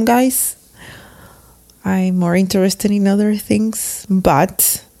handsome guys. I'm more interested in other things,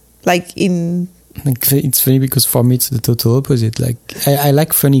 but like in. It's funny because for me it's the total opposite. Like I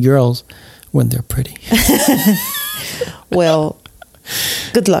like funny girls when they're pretty. Well,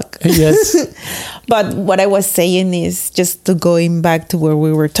 good luck. Yes. But what I was saying is, just to going back to where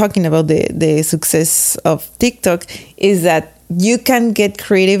we were talking about the success of TikTok, is that you can get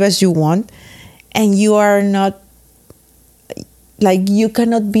creative as you want, and you are not like you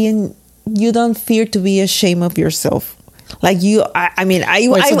don't fear to be ashamed of yourself. Like you, I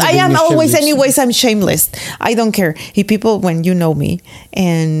am always, anyways, I'm shameless. I don't care. If people, when you know me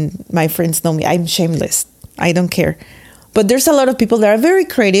and my friends know me, I'm shameless. I don't care. But there's a lot of people that are very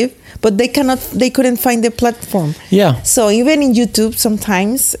creative, but they couldn't find the platform. Yeah. So even in YouTube,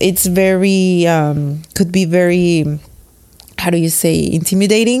 sometimes it's very, could be very, how do you say,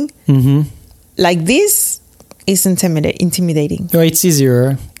 intimidating. Mm-hmm. Like this is intimidating. No, it's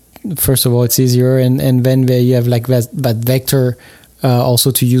easier. First of all, it's easier, and then you have like that vector also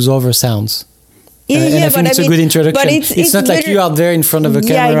to use over sounds. And I think it's a good introduction. But it's not like you are there in front of a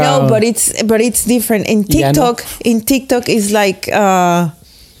camera. Yeah, I know, but it's different. In TikTok is like a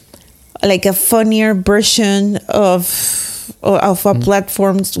funnier version of a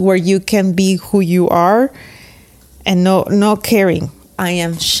platforms where you can be who you are and no caring. I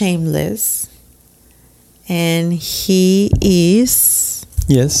am shameless, and he is.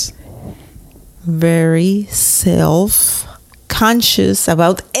 Yes. Very self-conscious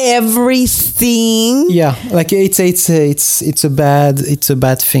about everything. Yeah, like it's a bad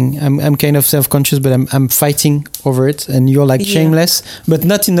thing. I'm kind of self-conscious, but I'm fighting over it. And you're like shameless, but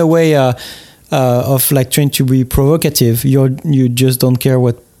not in a way of like trying to be provocative. You just don't care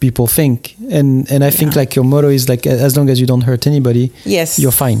what people think. And I think like your motto is like, as long as you don't hurt anybody, yes,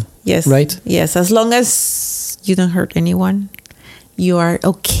 you're fine. Yes. Right? Yes, as long as you don't hurt anyone, you are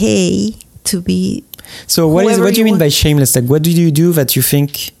okay to be. So what do you mean by shameless? Like, what do you do that you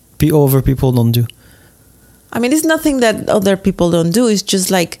think other people don't do? I mean, it's nothing that other people don't do. It's just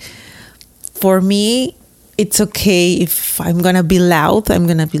like, for me, it's okay if I'm gonna be loud. I'm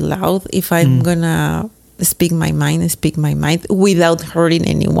gonna be loud. If I'm gonna speak my mind without hurting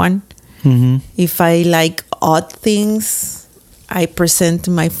anyone. Mm-hmm. If I like odd things, I present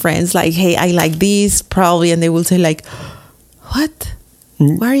to my friends like, hey, I like this, probably, and they will say like, what?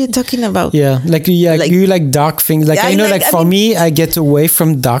 What are you talking about? Yeah, you like dark things. Like I know, for me, I get away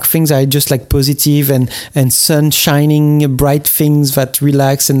from dark things. I just like positive and sun shining, bright things that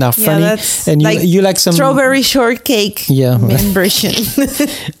relax and are funny. And you like some strawberry shortcake version.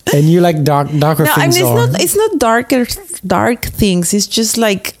 And you like darker things. It's not dark things. It's just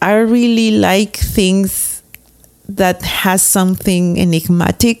like I really like things that has something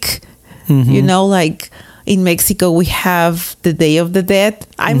enigmatic. Mm-hmm. You know, like. In Mexico, we have the Day of the Dead.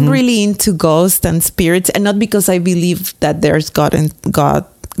 I'm really into ghosts and spirits, and not because I believe that there's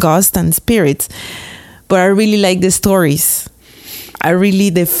ghosts and spirits, but I really like the stories.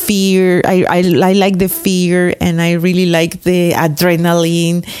 The fear. I like the fear, and I really like the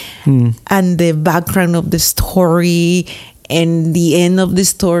adrenaline and the background of the story and the end of the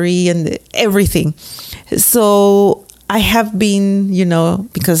story and everything. So. I have been,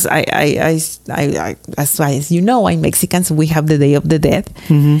 because I as you know, I'm Mexican, so we have the Day of the Dead.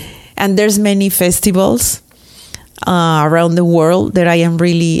 Mm-hmm. And there's many festivals around the world that I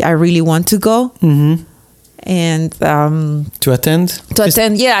really want to go. Mm-hmm. And to attend?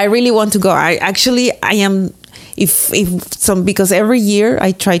 Yeah, I really want to go. I am, because every year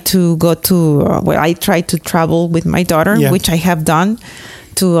I try to go to, I try to travel with my daughter, which I have done.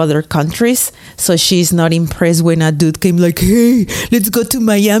 To other countries, so she's not impressed when a dude came like, hey, let's go to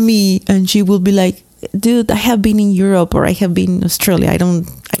Miami, and she will be like, dude, I have been in Europe or I have been in Australia. So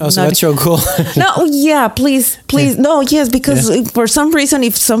that's your goal? No, yeah, please. Yeah. No, yes, because for some reason,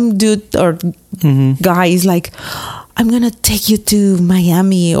 if some dude or guy is like, I'm gonna take you to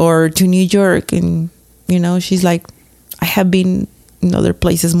Miami or to New York, and she's like, I have been in other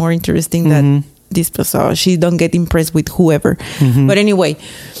places more interesting than this person. She don't get impressed with whoever. But anyway,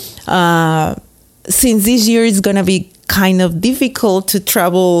 since this year is gonna be kind of difficult to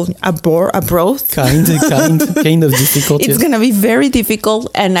travel abroad. Kind of difficult. It's going to be very difficult.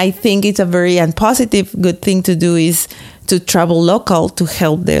 And I think it's a very positive, good thing to do is to travel local to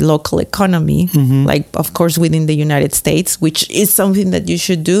help the local economy. Like, of course, within the United States, which is something that you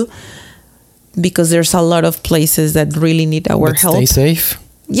should do because there's a lot of places that really need our help. Stay safe.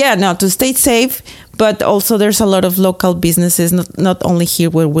 Yeah, no, to stay safe, but also there's a lot of local businesses, not only here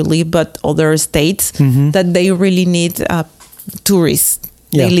where we live, but other states that they really need tourists.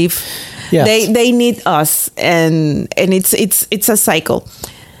 Yeah. They live, they need us, and it's a cycle.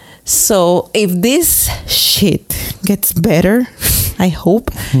 So if this shit gets better, I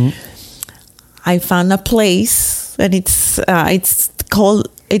hope, I found a place, and it's called.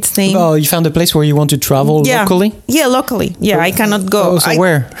 Its name. Oh, you found a place where you want to travel locally? Yeah, locally. Yeah, I cannot go. Oh, so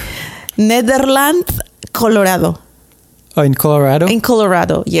where? Netherlands, Colorado. Oh, in Colorado? In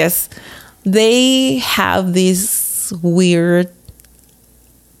Colorado, yes. They have this weird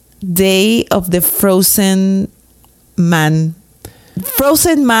day of the Frozen Man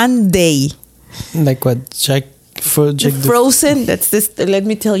Day. Like what? Frozen, that's this. Let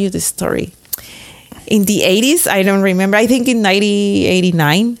me tell you the story. In the 80s, I don't remember. I think in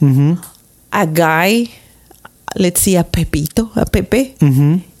 1989, a guy, let's see, a Pepe,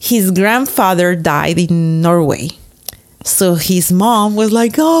 his grandfather died in Norway. So his mom was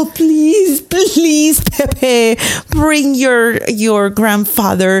like, "Oh, please, Pepe, bring your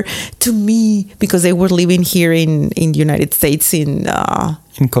grandfather to me," because they were living here in the United States in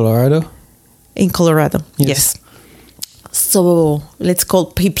Colorado. In Colorado, yes. So let's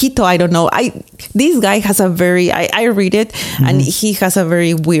call Pepito. I don't know. This guy has a very. I read it, and he has a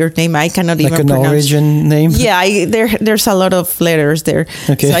very weird name. I cannot even pronounce. Like an origin name. Yeah, there's a lot of letters there,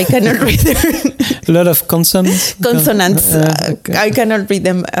 okay. So I cannot read them. A lot of consonants. Okay. I cannot read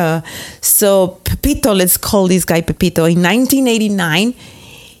them. So Pepito, let's call this guy Pepito. In 1989,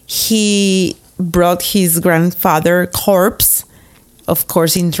 he brought his grandfather corpse, of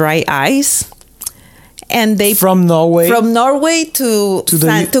course, in dry ice. And they from Norway to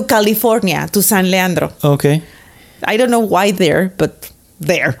California, to San Leandro. Okay. I don't know why there, but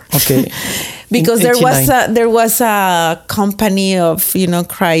there. Okay. Because there was a company of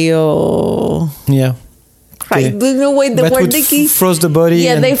cryo. Yeah. Okay. Do you know where they froze the body?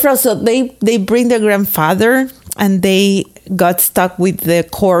 Yeah, they froze. So they bring their grandfather, and they got stuck with the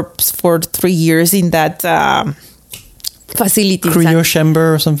corpse for 3 years in that. Facility. Cryo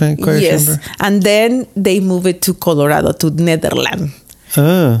chamber or something? Yes. Chamber. And then they move it to Colorado, to Netherlands.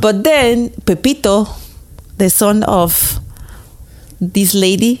 But then Pepito, the son of this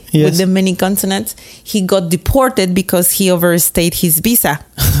lady with the many consonants, he got deported because he overstayed his visa.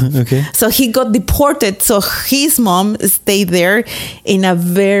 Okay. So he got deported. So his mom stayed there in a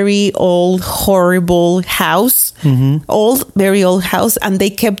very old, horrible house. Very old house. And they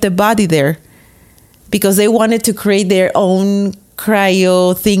kept the body there. Because they wanted to create their own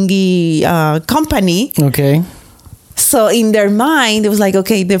cryo thingy company. Okay. So in their mind, it was like,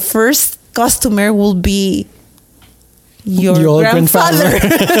 okay, the first customer will be your grandfather.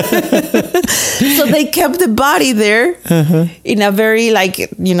 So they kept the body there in a very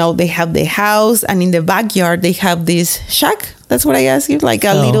they have the house, and in the backyard they have this shack. That's what I asked you, like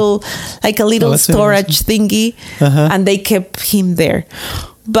a little storage thingy, and they kept him there.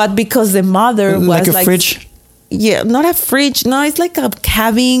 But because the mother was like a fridge? Yeah, not a fridge. No, it's like a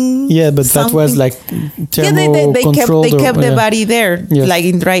cabin. Yeah, but something. That was like thermo-controlled. They kept the body there, like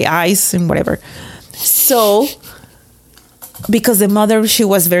in dry ice and whatever. So, because the mother, she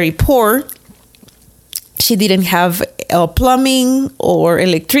was very poor, she didn't have plumbing or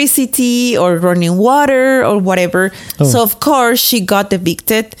electricity or running water or whatever. So, of course, she got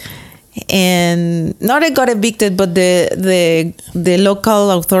evicted. And not got evicted, but the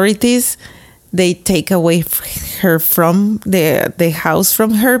local authorities, they take away her from the house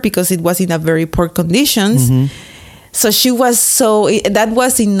from her because it was in a very poor conditions. So she was that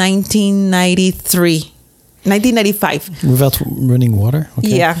was in 1995. Without running water?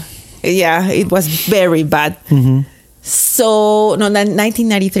 Okay. Yeah, it was very bad. So,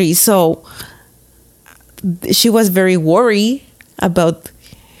 1993. So she was very worried about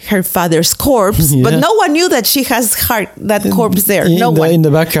her father's corpse, but no one knew that she has that corpse there. In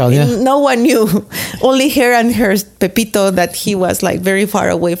the backyard, No one knew. Only her and her Pepito, that he was like very far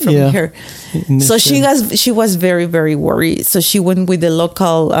away from her. So she was very, very worried. So she went with the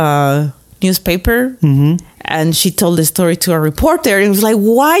local newspaper and she told the story to a reporter. And it was like,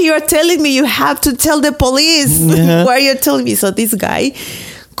 "Why you're telling me? You have to tell the police. Why are you telling me?" So this guy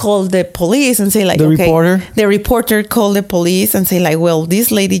called the police and say like, the reporter called the police and say like, well,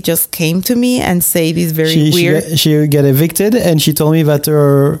 this lady just came to me and say this very weird. She get evicted, and she told me that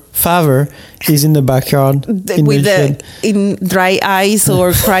her father is in the backyard in dry ice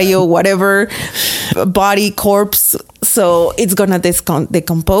or cryo whatever body corpse. So it's gonna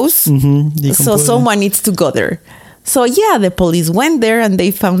decompose. So someone needs to go there. So yeah, the police went there and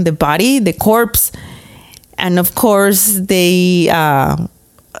they found the body, the corpse, and of course they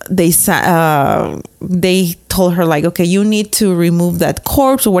told her like, okay, you need to remove that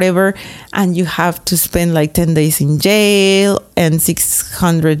corpse or whatever, and you have to spend like 10 days in jail and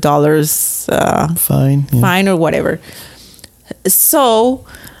 $600 fine or whatever. So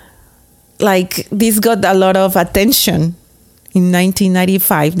like this got a lot of attention. In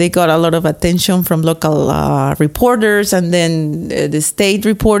 1995, they got a lot of attention from local reporters, and then the state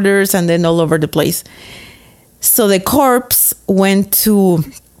reporters, and then all over the place. So the corpse went to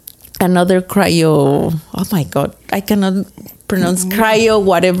another cryo, oh my God, I cannot pronounce cryo,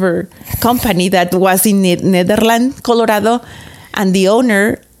 whatever company that was in Netherlands, Colorado, and the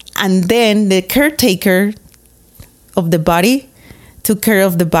owner, and then the caretaker of the body took care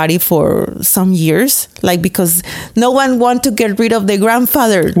of the body for some years, like because no one want to get rid of the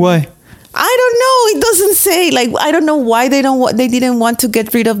grandfather. Why? I don't know. It doesn't say. Like, I don't know why they didn't want to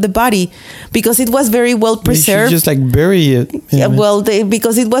get rid of the body, because it was very well preserved. They should just like bury it. Yeah, well,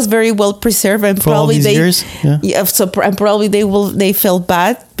 because it was very well preserved, and for probably all these years? And probably they felt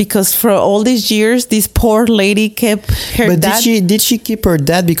bad because for all these years this poor lady kept her dad. But did she keep her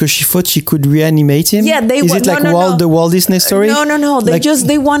dad because she thought she could reanimate him? Yeah, Is it like the Walt Disney story? No.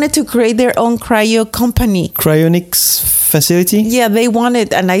 They wanted to create their own cryo company. Cryonics facility? Yeah, they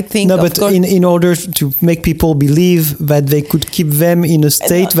wanted, and I think in order to make people believe that they could keep them in a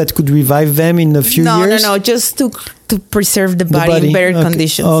state that could revive them in a few years? No, just to preserve the body in better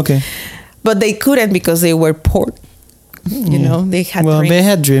conditions. Oh, okay. But they couldn't because they were poor. You know, they had dreams. They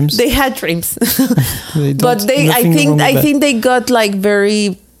had dreams. They had dreams. But I think they got like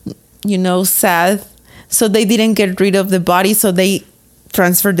very, sad. So they didn't get rid of the body. So they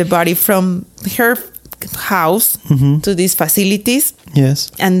transferred the body from her house to these facilities. Yes.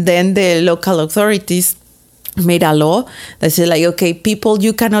 And then the local authorities made a law that said like, okay, people,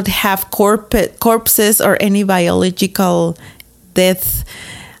 you cannot have corpses or any biological death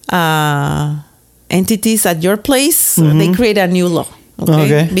entities at your place. So they create a new law.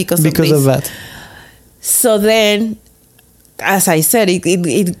 Okay. Because of that. So then, as I said,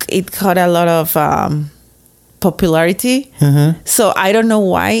 it got a lot of popularity. So I don't know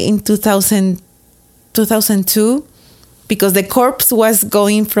why in 2002, because the corpse was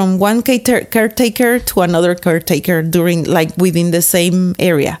going from one caretaker to another caretaker within the same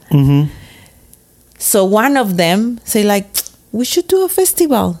area. So one of them say like, we should do a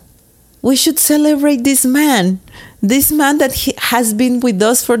festival. We should celebrate this man that has been with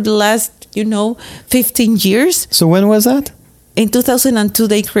us for the last, 15 years. So when was that? In 2002,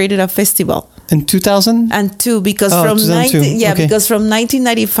 they created a festival. In 2002? Because from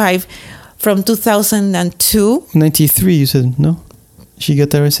 1995, from 2002. 93, you said, no? She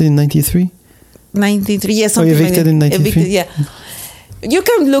got arrested in 93? 93, yes. Yeah, evicted in 93? Yeah. You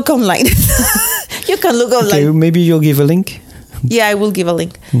can look online. Okay, maybe you'll give a link? Yeah, I will give a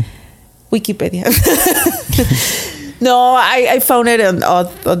link. Wikipedia. No, I found it on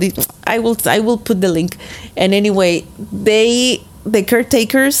the. I will put the link. And anyway, the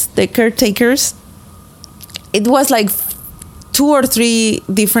caretakers. It was like 2 or 3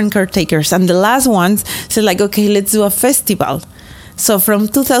 different caretakers, and the last ones said like, okay, let's do a festival. So from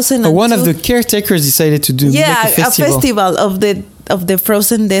 2002, one of the caretakers decided to do a festival of the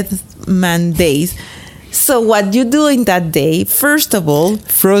Frozen Dead Man Days. So what you do in that day, first of all...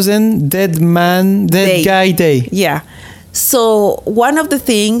 Frozen Dead Guy Day. Yeah. So one of the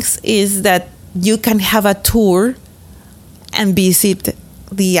things is that you can have a tour and visit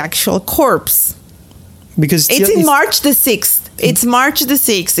the actual corpse. Because it's March the 6th. It's March the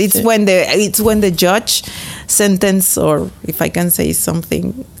 6th. It's when the judge sentenced, or if I can say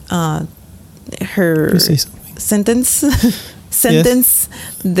something, her sentence... Sentence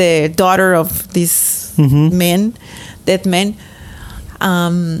the daughter of this dead man.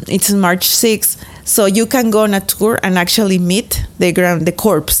 It's March 6th, so you can go on a tour and actually meet the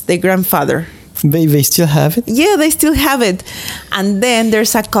corpse, the grandfather. They still have it? Yeah, they still have it. And then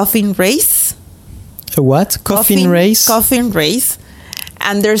there's a coffin race. A what? Coffin race? Coffin race.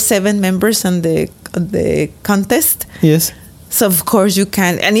 And there's 7 members on the contest. Yes. So of course you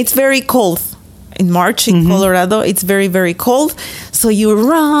can, and it's very cold. In March in Colorado, it's very, very cold. So you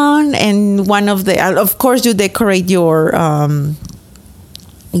run, and of course you decorate your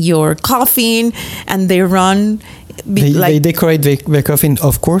your coffin, and they run. They decorate their coffin,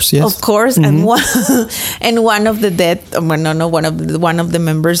 of course. Yes, of course. Mm-hmm. And one of the one of the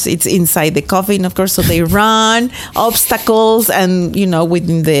members, it's inside the coffin, of course. So they run obstacles, and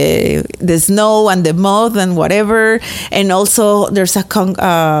within the snow and the mud and whatever. And also there's a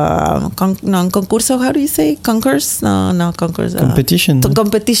concurso. How do you say concourse? No concourse. Competition.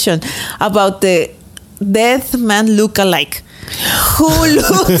 Competition about the dead man look-alike. Who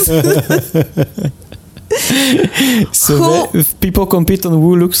looks? So if people compete on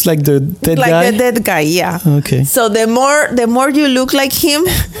who looks like the dead guy? Like the dead guy, yeah. Okay. So the more you look like him,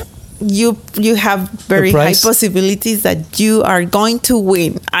 you have very high possibilities that you are going to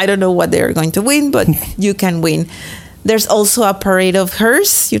win. I don't know what they are going to win, but you can win. There's also a parade of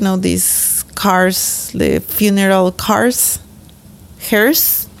hearse. These cars, the funeral cars.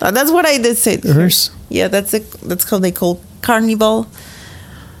 Hearse. That's what I did say. Hearse. Yeah, that's how they call carnival.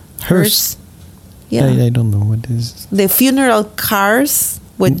 Hearse. Yeah. I don't know what is. The funeral cars,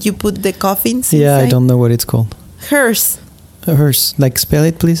 when you put the coffins Yeah, inside. I don't know what it's called. Hearse. A hearse. Like, spell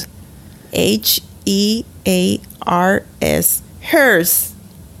it, please. Hears. Hearse.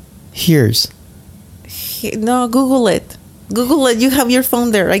 Hears. No, Google it. Google it. You have your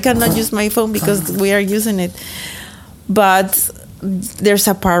phone there. I cannot use my phone because we are using it. But there's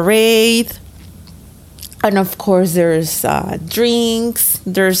a parade. And of course, there's drinks.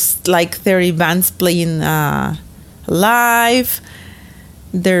 There's like 30 bands playing live.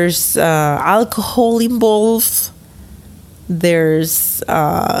 There's alcohol involved. There's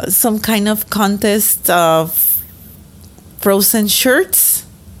some kind of contest of frozen shirts.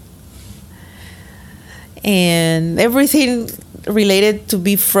 And everything related to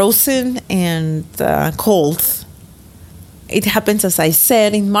be frozen and cold. It happens, as I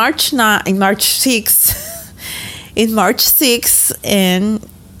said, in March 6th. In March 6th in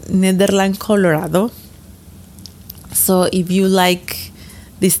Nederland, Colorado. So if you like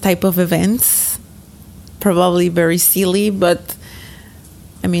this type of events, probably very silly, but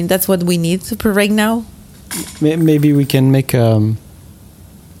I mean, that's what we need for right now. Maybe we can make a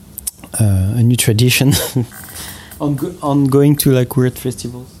new tradition on going to like weird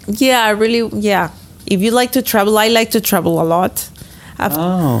festivals. Yeah, really, yeah. If you like to travel, I like to travel a lot.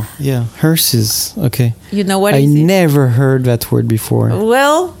 Hearses. Okay. You know what I never heard that word before.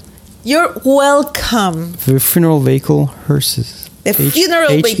 Well, you're welcome. The funeral vehicle, hearses. The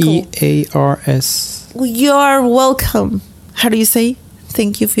funeral vehicle. Hears. You're welcome. How do you say?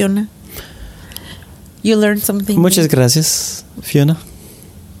 Thank you, Fiona. You learned something. Muchas gracias, Fiona.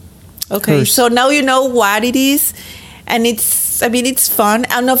 Okay, hearse. So now you know what it is. And it's fun.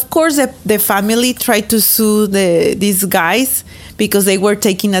 And of course, the family tried to sue these guys because they were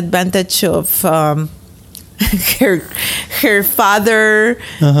taking advantage of her father,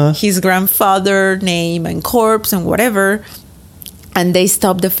 his grandfather name and corpse and whatever. And they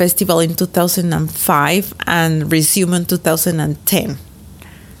stopped the festival in 2005 and resumed in 2010.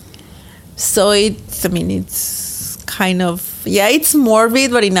 So it's kind of, it's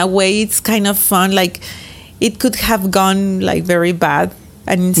morbid, but in a way it's kind of fun. Like, it could have gone like very bad,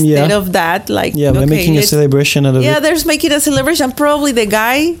 and instead of that, like they're making a celebration out of it. Yeah, they're making a celebration. Probably the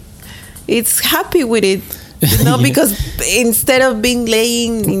guy is happy with it, because instead of being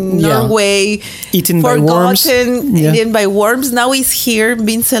laying in Norway, eaten by worms, eaten by worms, now he's here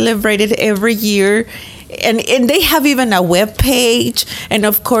being celebrated every year. And they have even a web page, and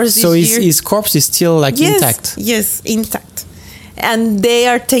of course, so his corpse is still intact. Yes, intact. And they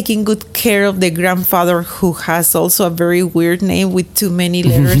are taking good care of the grandfather, who has also a very weird name with too many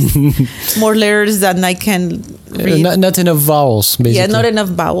letters, more letters than I can read. Not enough vowels, basically. Yeah, not enough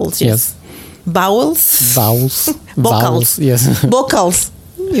vowels. Yes. Vowels. Vocals. Vocals. Yes. Vocals.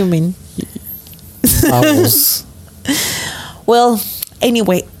 You mean? Vowels. Well,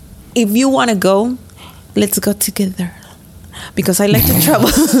 anyway, if you want to go, let's go together. Because I like to travel.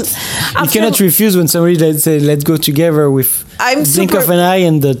 You cannot refuse when somebody says, let's go together with a blink of an eye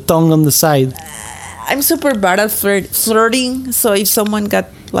and the tongue on the side. I'm super bad at flirting. So if someone got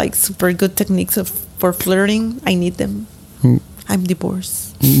like super good techniques for flirting, I need them. I'm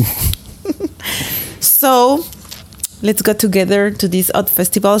divorced. So let's go together to these odd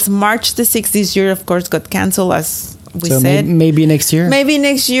festivals. March the 6th this year, of course, got canceled, as we said. Maybe next year? Maybe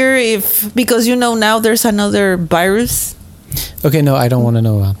next year, because now there's another virus. Okay, no, I don't want to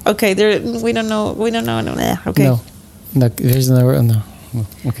know. Okay, we don't know. No. Okay. No, there's no.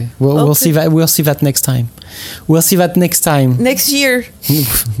 Okay, we'll see that. We'll see that next time. Next year.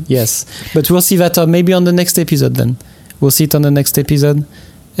 Yes, but we'll see that maybe on the next episode. Then we'll see it on the next episode,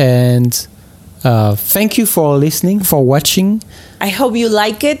 and Thank you for listening, for watching. I hope you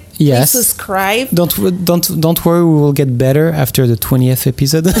like it. Yes. Please subscribe. Don't worry, we will get better after the 20th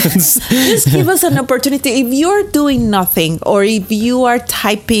episode. Just give us an opportunity. If you're doing nothing, or if you are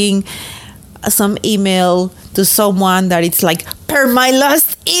typing some email to someone that it's like, per my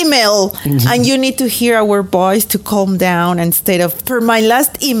last email, and you need to hear our voice to calm down, instead of, per my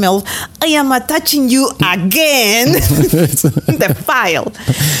last email, I am attaching you again the file.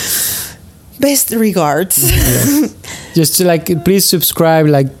 Best regards. Yes. Just to, like, please subscribe,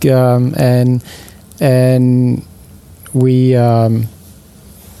 like, and we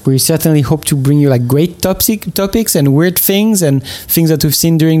certainly hope to bring you like great topics and weird things and things that we've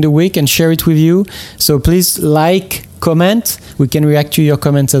seen during the week and share it with you. So please like, comment. We can react to your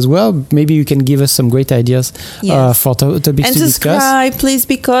comments as well. Maybe you can give us some great ideas for topics to discuss. And subscribe, please,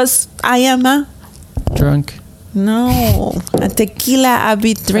 because I am a drunk. No, a tequila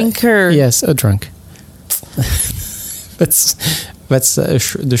avid drinker. Yes, a drunk. That's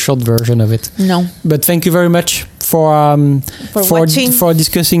the short version of it. No. But thank you very much for watching, for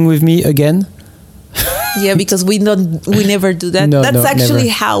discussing with me again. Yeah, because we never do that. That's actually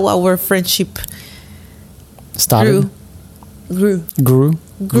never. How our friendship started. Grew.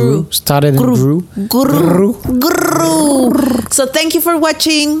 Started and grew. So thank you for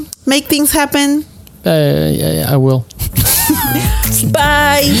watching. Make things happen. I will.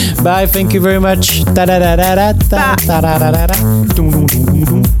 Bye. Bye. Thank you very much.